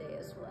yesterday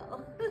as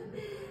well.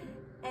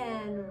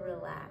 And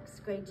relax.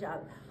 Great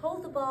job.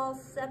 Hold the ball,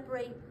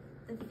 separate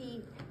the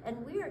feet,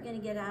 and we are going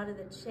to get out of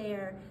the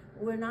chair.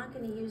 We're not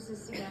going to use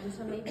this again,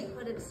 so maybe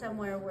put it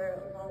somewhere where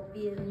it won't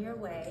be in your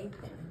way.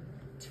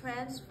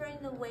 Transferring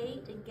the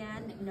weight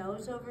again,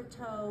 nose over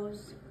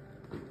toes.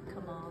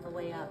 Come all the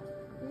way up.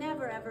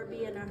 Never ever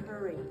be in a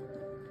hurry.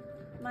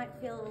 Might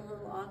feel a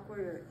little awkward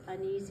or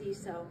uneasy,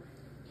 so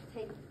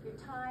take your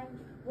time.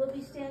 We'll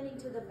be standing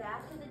to the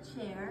back of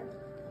the chair,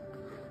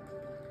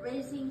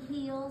 raising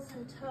heels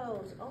and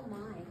toes. Oh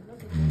my,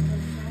 look at those.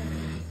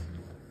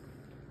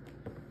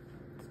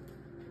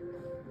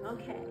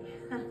 Okay,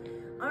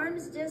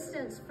 arms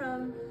distance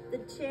from the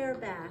chair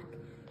back.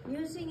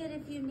 Using it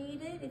if you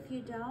need it. If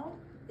you don't,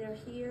 they're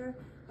here,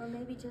 or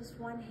maybe just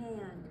one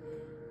hand.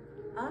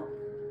 Up,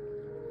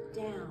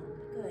 down,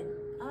 good.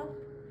 Up,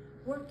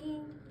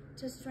 working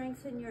to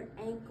strengthen your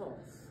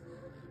ankles.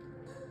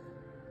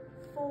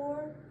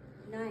 4,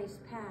 nice,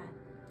 pat.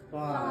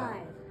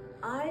 5,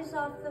 eyes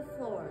off the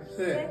floor.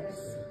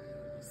 6,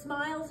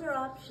 smiles are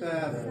optional.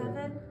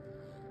 7,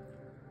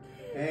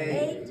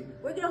 8,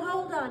 we're gonna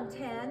hold on.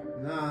 10,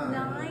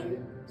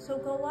 9, so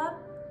go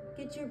up,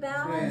 get your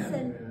balance, 10,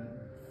 and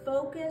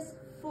focus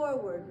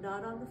forward,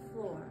 not on the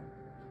floor.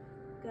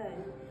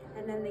 Good.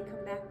 And then they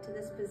come back to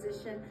this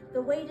position.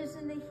 The weight is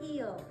in the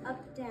heel,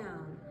 up,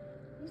 down.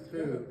 Who's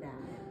good at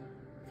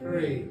that?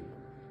 3,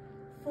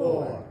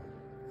 4,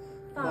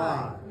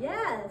 5,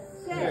 yes,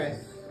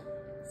 6,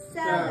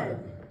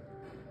 7,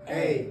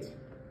 8,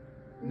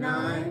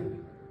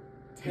 9,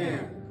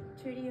 10.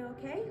 Trudy, you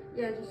okay?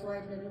 Yeah, just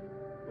lightheaded.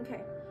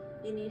 Okay.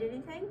 You need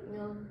anything?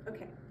 No.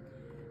 Okay.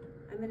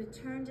 I'm going to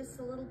turn just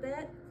a little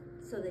bit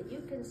so that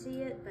you can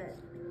see it, but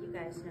you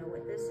guys know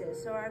what this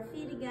is. So our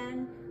feet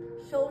again,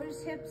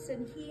 shoulders, hips,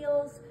 and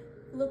heels,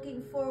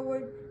 looking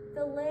forward.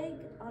 The leg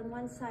on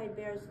one side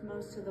bears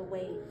most of the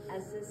weight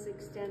as this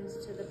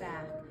extends to the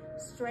back.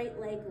 Straight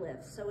leg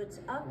lift. So it's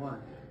up. 1,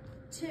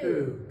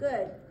 2,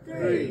 good.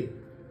 3,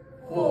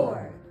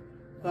 4,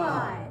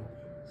 5,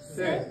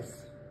 6,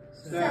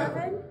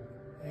 7,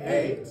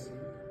 8,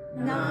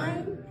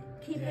 9.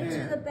 Keep it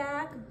to the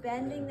back,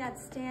 bending that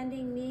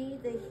standing knee,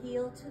 the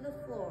heel to the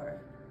floor.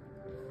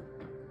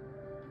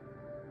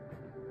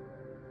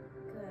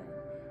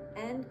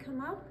 Good. And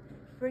come up,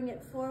 bring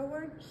it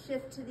forward,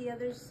 shift to the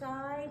other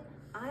side,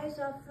 eyes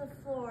off the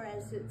floor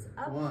as it's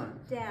up, 1,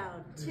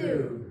 down,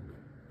 2,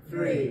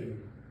 3,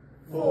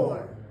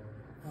 4,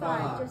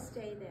 5, just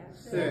stay there.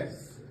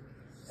 6,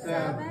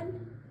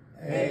 7,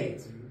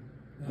 8,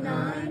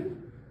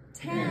 9,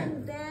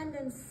 10, bend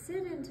and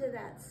sit into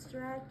that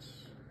stretch.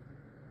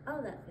 Oh,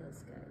 that feels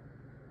good.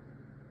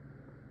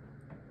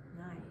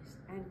 Nice,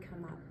 and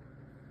come up,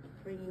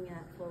 bringing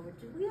that forward.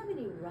 Do we have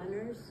any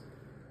runners?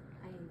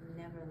 I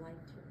never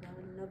liked to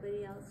run.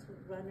 Nobody else with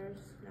runners?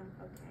 No,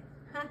 okay.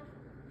 Ha.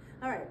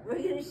 All right, we're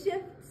gonna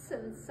shift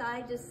some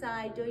side to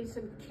side, doing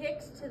some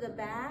kicks to the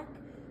back.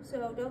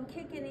 So don't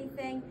kick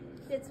anything.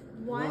 It's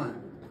 1,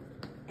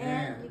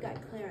 and you got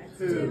clearance.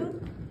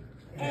 2,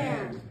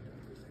 and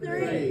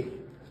 3,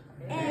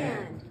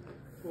 and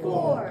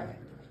 4.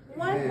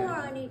 1 more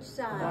on each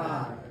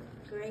side.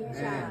 Great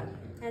job.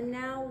 And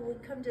now we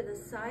come to the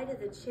side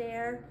of the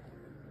chair.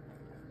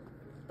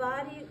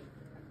 Body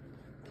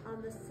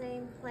on the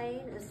same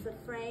plane as the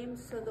frame,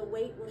 so the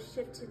weight will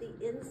shift to the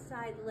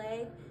inside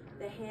leg.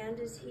 The hand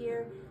is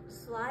here.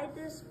 Slide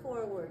this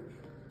forward.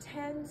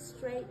 10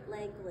 straight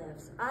leg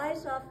lifts.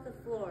 Eyes off the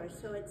floor,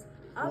 so it's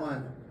up.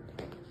 1,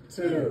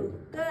 2,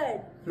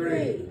 good.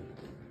 3,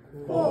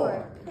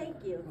 4, thank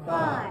you.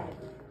 5,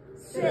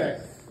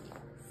 6,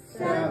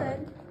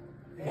 7,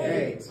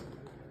 8,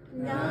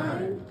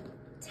 9,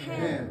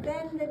 10.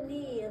 Bend the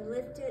knee and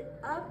lift it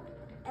up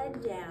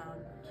and down.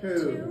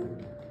 2,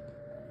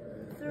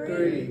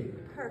 3,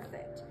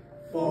 perfect.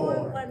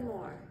 4, 1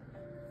 more.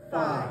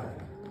 5.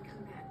 And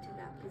come back to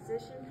that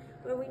position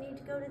where we need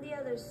to go to the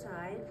other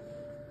side.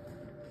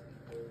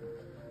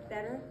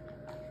 Better?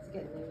 It's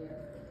getting there,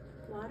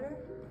 Water?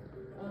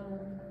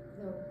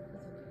 no, it's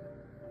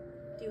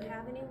okay. Do you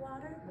have any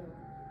water? No.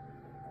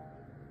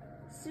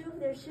 Sue,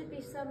 there should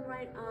be some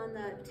right on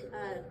the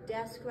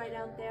desk right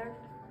out there.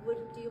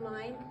 Do you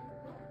mind?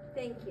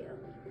 Thank you.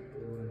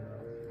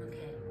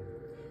 Okay.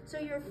 So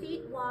your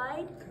feet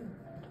wide.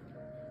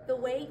 The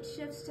weight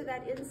shifts to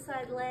that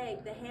inside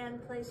leg, the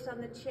hand placed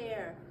on the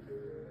chair.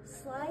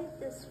 Slide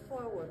this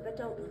forward, but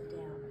don't look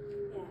down.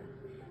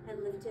 Yeah.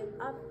 And lift it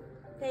up.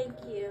 Thank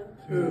you.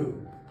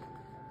 2,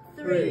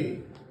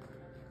 3,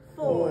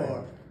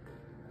 4,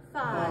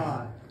 5,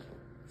 5,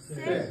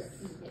 6,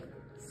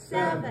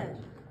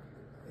 7,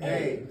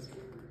 8,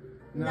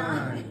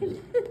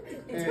 9,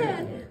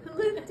 10.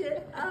 Lift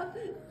it up,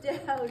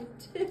 down,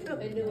 I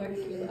 2, knew where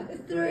she was.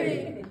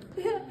 3,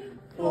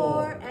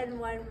 4, and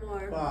one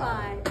more,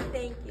 5. 5.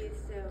 Thank you,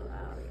 Sue.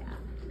 Oh,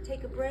 yeah.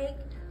 Take a break.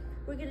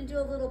 We're going to do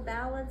a little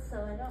balance, so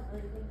I don't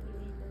really think you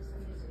need this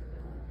music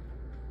going.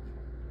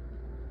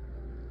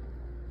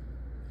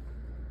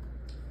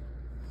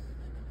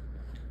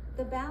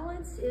 The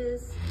balance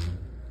is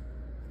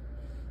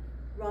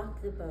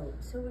rock the boat.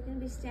 So we're going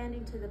to be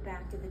standing to the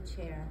back of the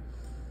chair.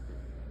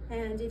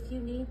 And if you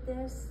need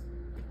this,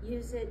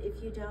 use it.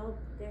 If you don't,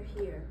 they're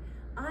here.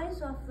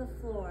 Eyes off the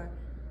floor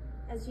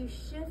as you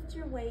shift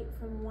your weight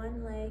from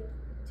one leg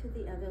to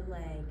the other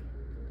leg.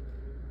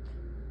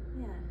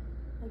 Yeah,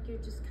 like you're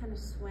just kind of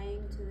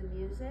swaying to the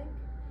music.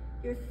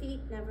 Your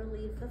feet never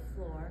leave the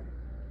floor.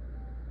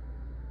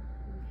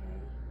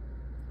 Okay,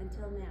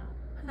 until now.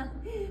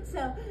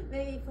 So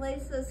maybe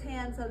place those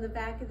hands on the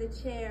back of the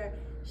chair,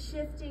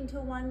 shifting to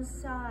one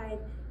side.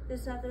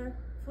 This other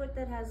foot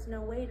that has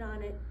no weight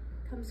on it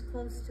comes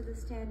close to the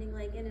standing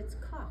leg and it's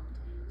cocked.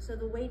 So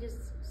the weight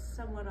is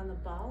somewhat on the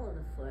ball of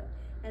the foot.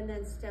 And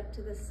then step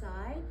to the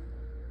side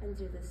and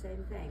do the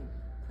same thing.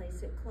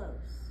 Place it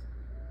close.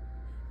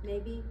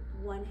 Maybe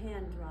one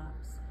hand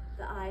drops.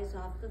 The eyes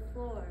off the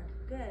floor.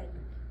 Good.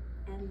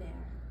 And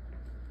there.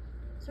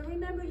 So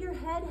remember, your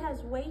head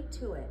has weight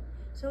to it.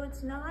 So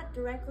it's not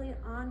directly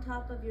on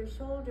top of your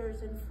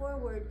shoulders and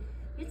forward.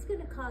 It's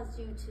going to cause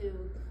you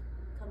to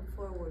come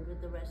forward with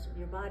the rest of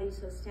your body.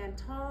 So stand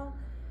tall.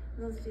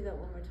 And let's do that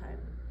one more time.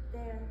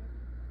 There.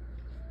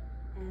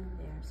 And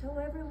there. So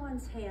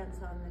everyone's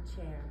hands on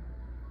the chair.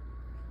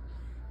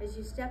 As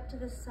you step to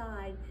the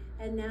side,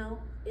 and now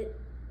it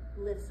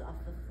lifts off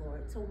the floor.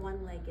 It's a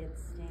one-legged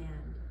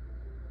stand.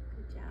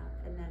 Good job.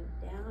 And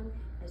then down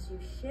as you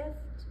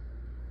shift.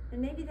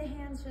 And maybe the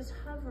hands just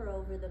hover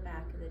over the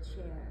back of the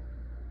chair.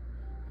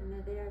 And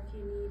they're there if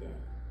you need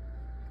it.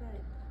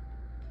 Good.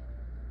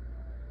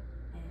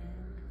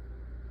 And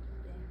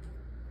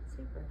there.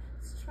 Super.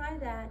 Let's try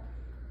that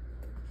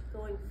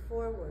going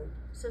forward.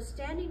 So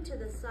standing to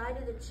the side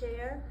of the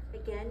chair,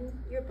 again,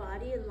 your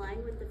body in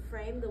line with the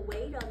frame, the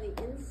weight on the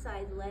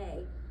inside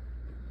leg,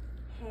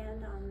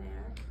 hand on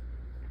there.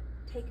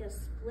 Take a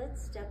split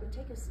step, or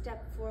take a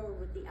step forward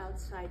with the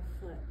outside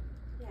foot.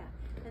 Yeah,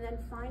 and then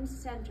find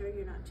center,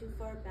 you're not too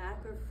far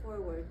back or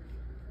forward,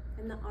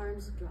 and the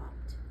arms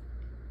dropped.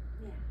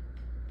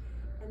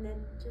 Yeah, and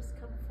then just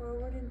come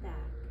forward and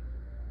back.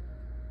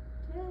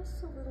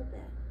 Just a little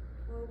bit,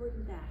 forward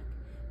and back.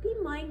 Be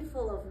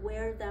mindful of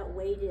where that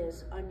weight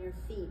is on your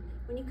feet.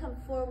 When you come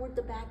forward,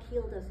 the back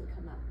heel doesn't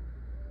come up.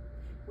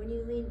 When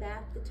you lean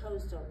back, the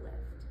toes don't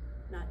lift.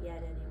 Not yet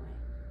anyway.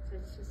 So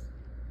it's just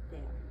there.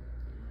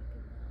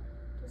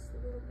 Just a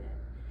little bit.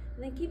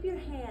 And then keep your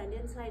hand,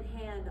 inside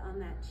hand on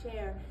that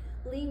chair.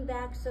 Lean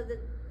back so that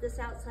this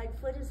outside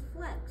foot is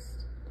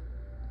flexed.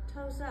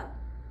 Toes up.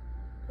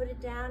 Put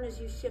it down as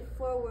you shift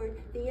forward.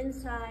 The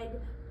inside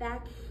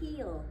back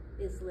heel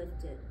is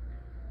lifted.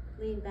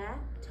 Lean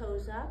back,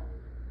 toes up.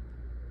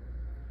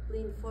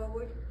 Lean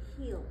forward,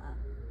 heel up.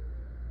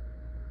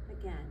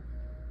 Again,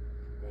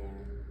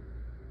 there,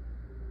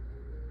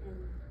 and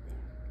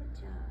there.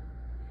 Good job.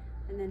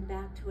 And then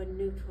back to a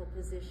neutral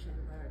position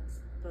where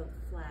it's both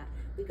flat.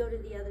 We go to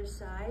the other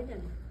side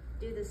and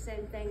do the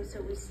same thing.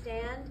 So we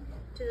stand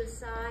to the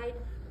side,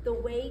 the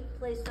weight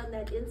placed on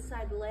that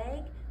inside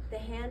leg, the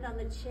hand on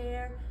the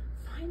chair.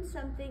 Find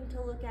something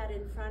to look at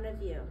in front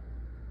of you.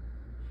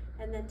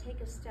 And then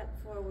take a step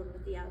forward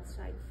with the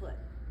outside foot.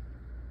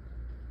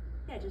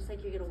 Yeah, just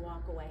like you're gonna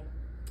walk away.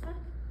 Ah,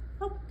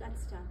 oh, got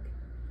stuck.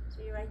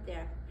 So you're right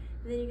there.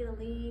 And then you're gonna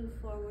lean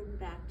forward and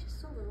back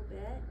just a little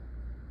bit.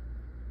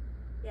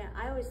 Yeah,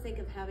 I always think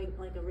of having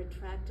like a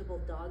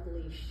retractable dog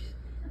leash.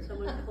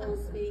 Someone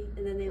pulls me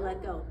and then they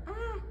let go.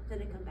 Ah,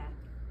 then I come back.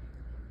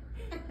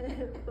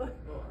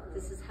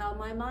 This is how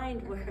my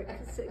mind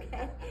works,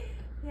 okay?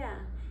 Yeah.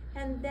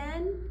 And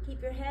then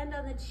keep your hand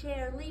on the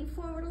chair. Lean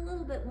forward a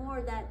little bit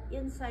more. That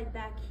inside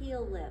back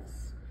heel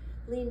lifts.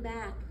 Lean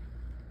back.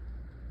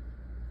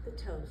 The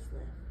toes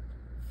lift.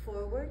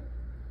 Forward,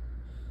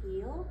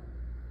 heel,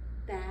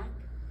 back,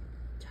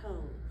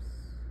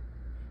 toes.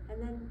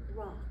 And then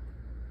rock.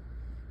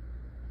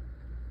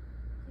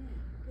 Yeah,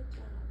 good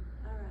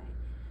job. All right.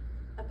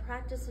 A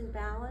practice in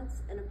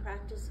balance and a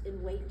practice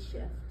in weight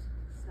shift.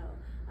 So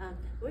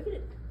we're gonna,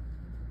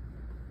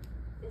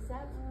 is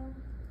that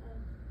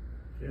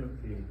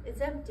Empty.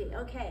 It's empty,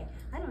 okay.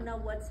 I don't know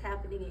what's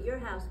happening at your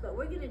house, but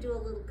we're gonna do a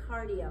little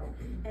cardio.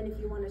 And if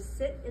you wanna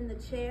sit in the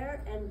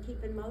chair and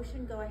keep in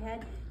motion, go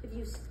ahead. If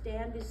you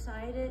stand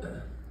beside it,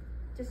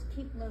 just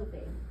keep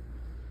moving.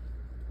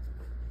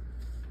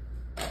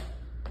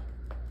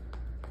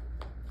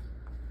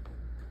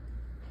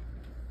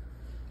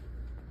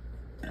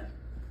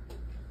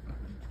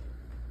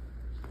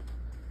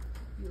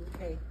 You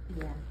okay?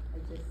 Yeah,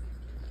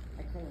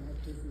 I kind of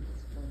like busy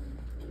this morning.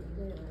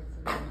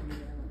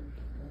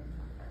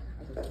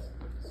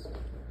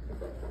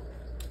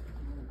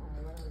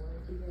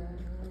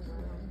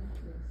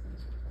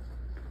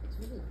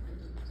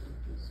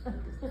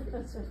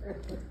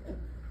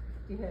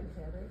 Do you have a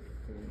headache?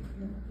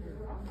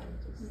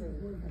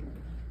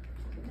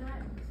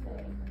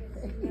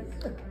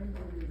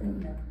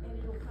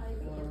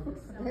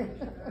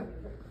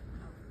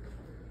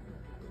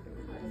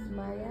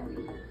 Maya?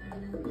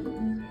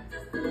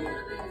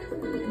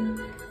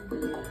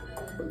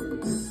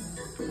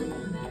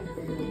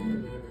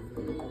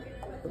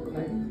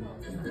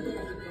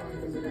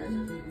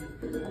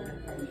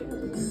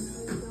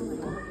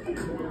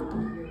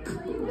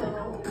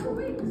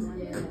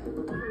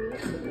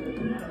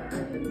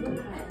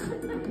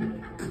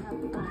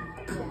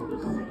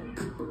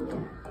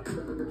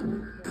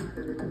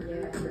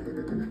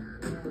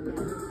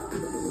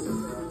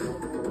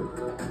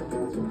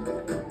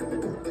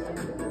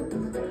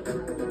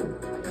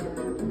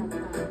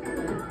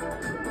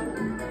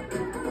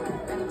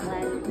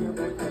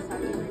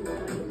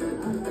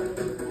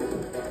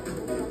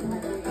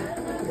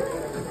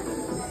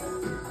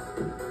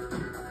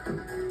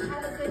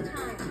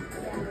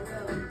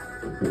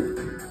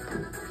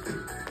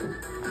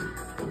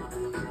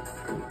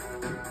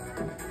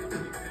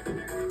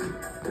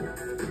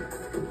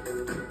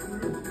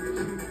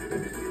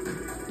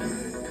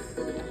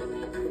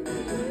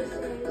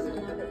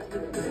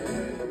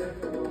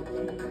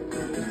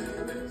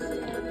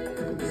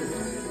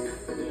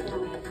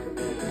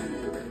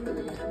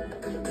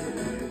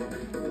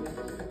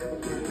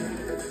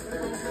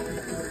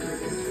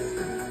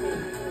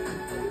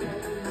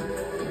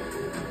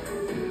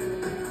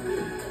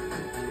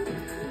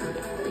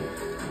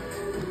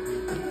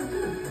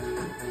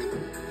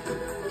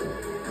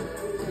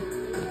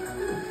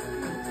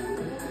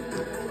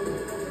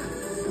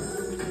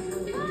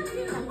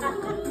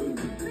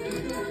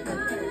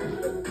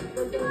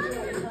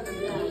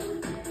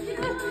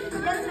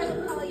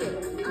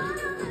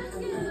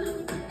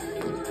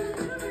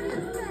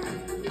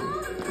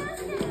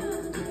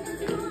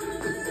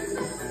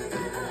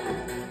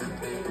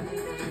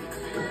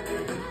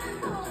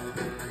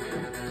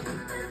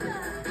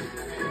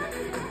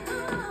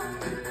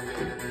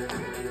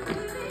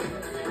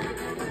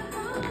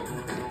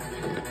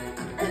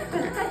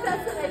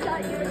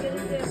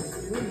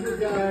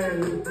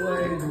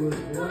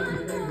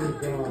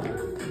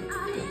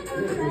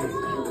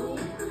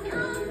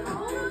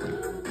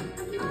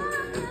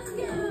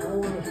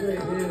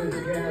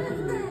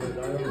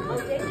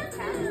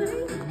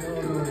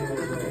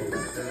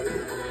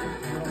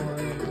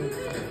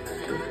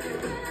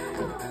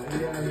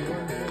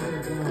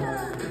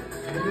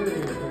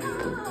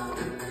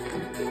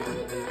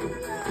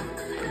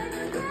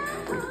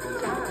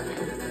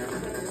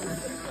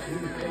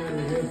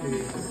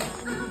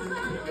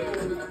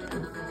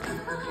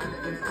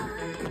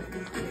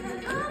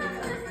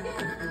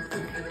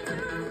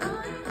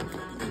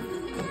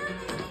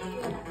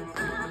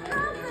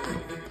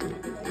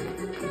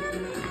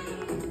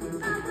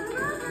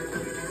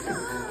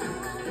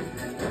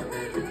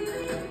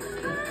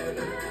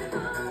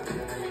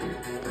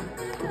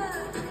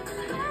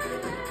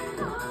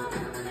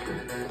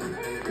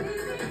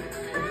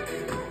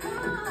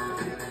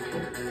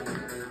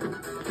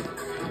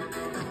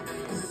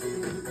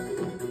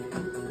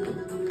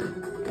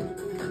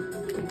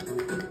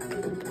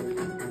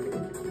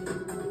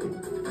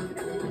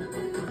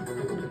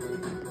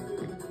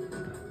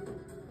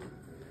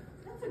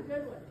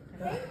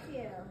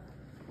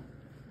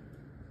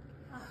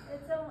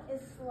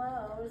 It's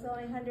slow. It's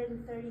only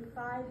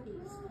 135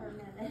 beats per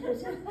minute.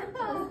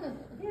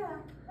 Yeah.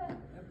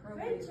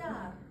 Great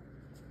job.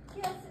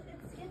 Yes,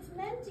 it's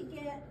meant to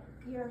get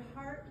your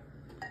heart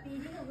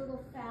beating a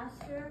little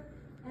faster,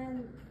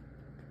 and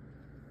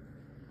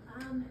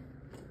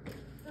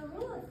the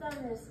rule of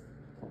thumb is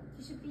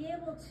you should be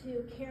able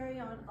to carry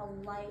on a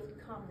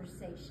light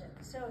conversation.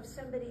 So if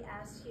somebody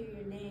asks you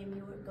your name,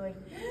 you were going,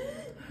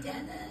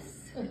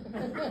 Dennis.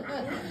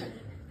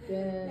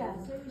 Yeah,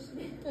 so you should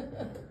be able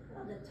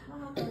to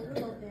talk a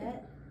little bit. Let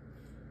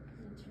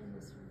me turn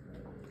this one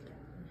way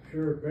down.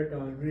 Sure, pick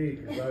on me,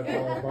 because I'm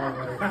all by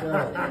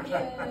myself.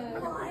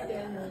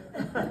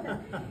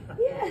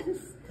 Yes.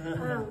 I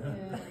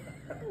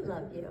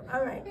love you.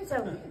 All right, so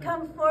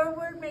come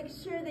forward. Make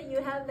sure that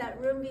you have that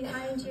room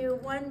behind you.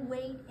 One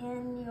weight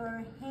in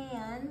your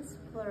hands,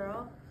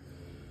 plural.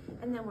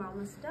 And then we're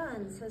almost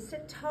done. So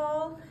sit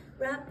tall,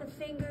 wrap the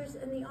fingers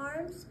and the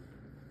arms.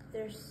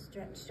 They're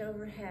stretched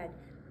overhead.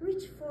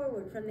 Reach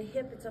forward from the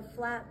hip. It's a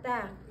flat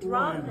back.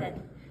 Drop it.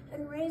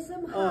 and raise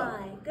them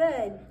high.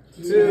 Good.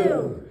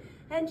 2.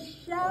 And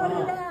shout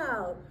it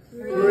out.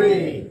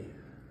 3.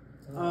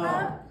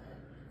 Up.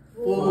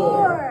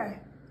 4.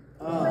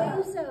 4.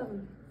 Raise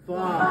them.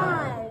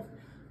 5.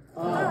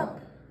 5. Up.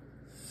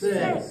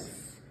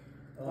 6.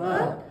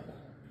 Up.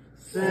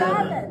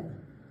 7.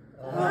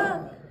 7.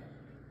 Up.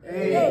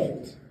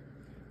 8.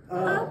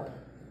 Up.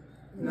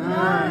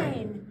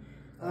 9.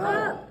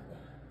 Up.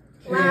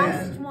 10.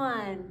 Last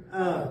one.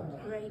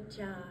 Up. Great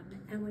job.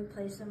 And we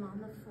place them on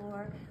the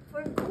floor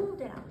for a cool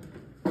down.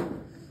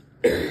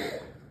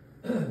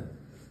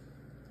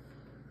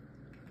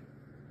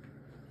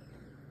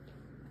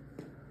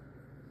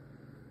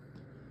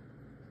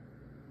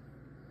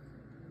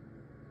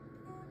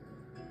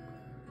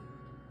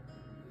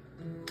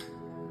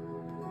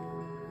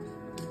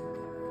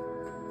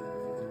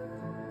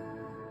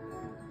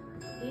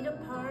 Feet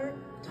apart,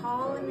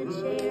 tall in the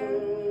chair.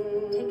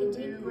 Take a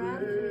deep breath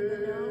through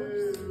the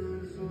nose.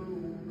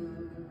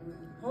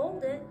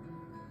 Hold it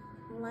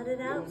and let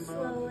it out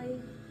slowly.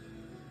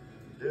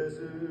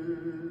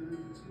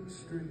 Deserts and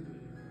streams,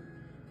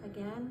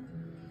 Again.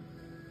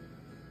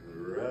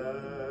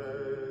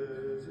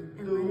 rise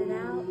And let it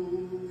out.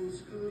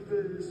 those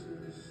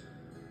cabezas,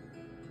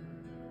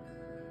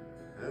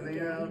 and the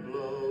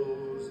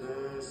outlaws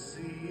I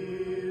see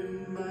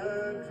in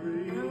my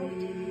dreams.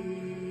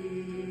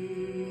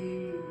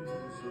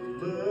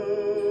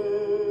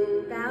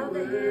 Love Bow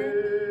the head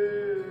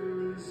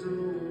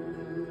Arizona,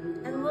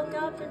 and look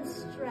up and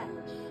stretch.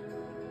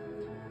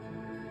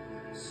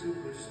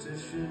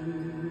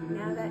 superstition.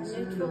 Now that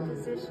neutral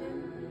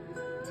position.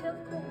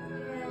 Tilt the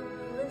head,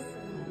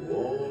 listen.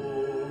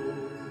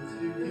 Won't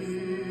you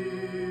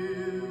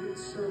hear it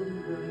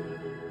sunrise?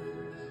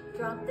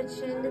 Drop the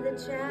chin to the Your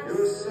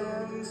chest.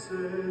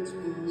 sunsets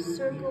will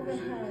Circle the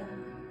head.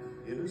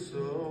 in a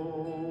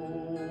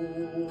song.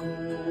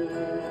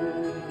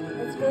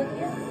 That's good,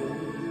 yes.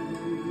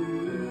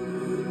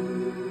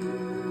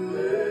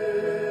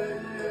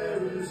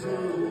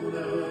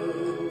 Arizona,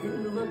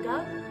 And look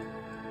up.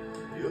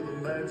 you're the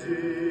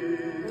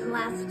magic. And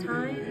last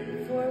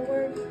time,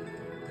 forward.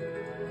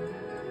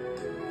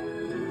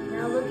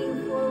 Now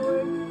looking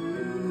forward.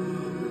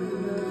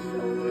 And those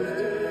shoulders to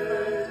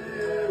the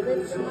front.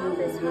 Lift them up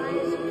as high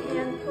as you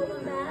can. Pull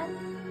them back.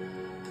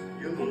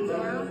 You're the And down.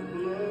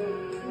 lifeblood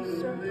And of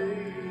circle. me.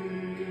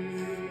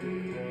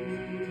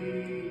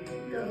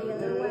 Go the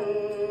other way.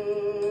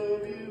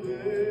 Love you,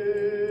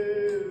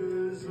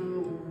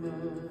 Arizona.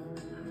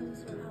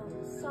 Arms are out.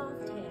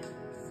 Soft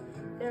hands.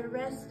 They're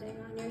resting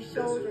on your Desert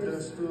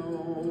shoulders. dust on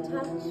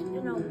Touch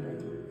and open.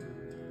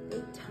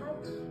 They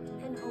touch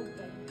and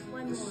open.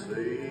 One the more.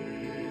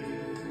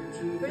 sage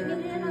Bring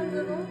it in a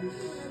little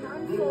and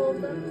unfold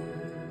them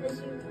as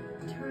you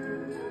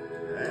turn.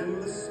 and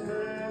the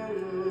smell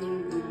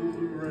of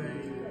the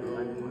rain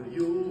on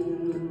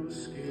your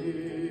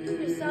skin. Give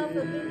yourself a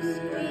big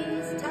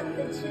squeeze. Tuck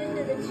the chin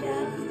to the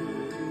chest.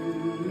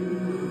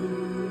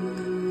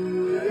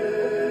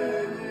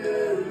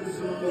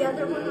 The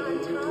other one on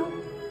top.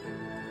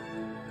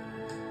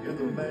 You're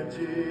the magic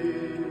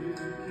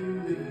you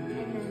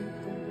leave.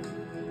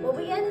 Well,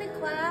 we end the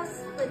class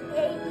with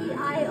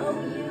A-E-I-O-U,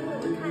 and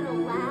we're kind of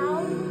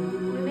loud.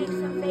 We make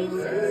some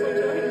faces, so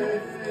join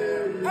us.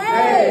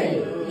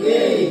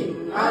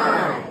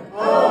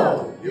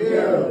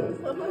 A-E-I-O-U.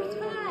 One more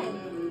time.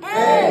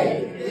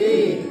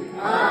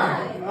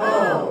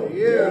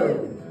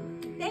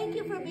 A-E-I-O-U. Thank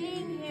you for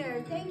being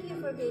here. Thank you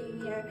for being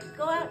here.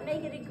 Go out and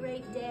make it a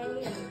great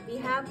day. Be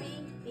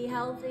happy, be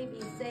healthy,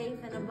 be safe,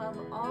 and above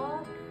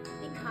all,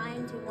 be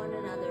kind to one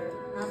another.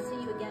 And I'll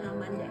see you again on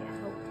Monday,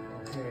 I hope.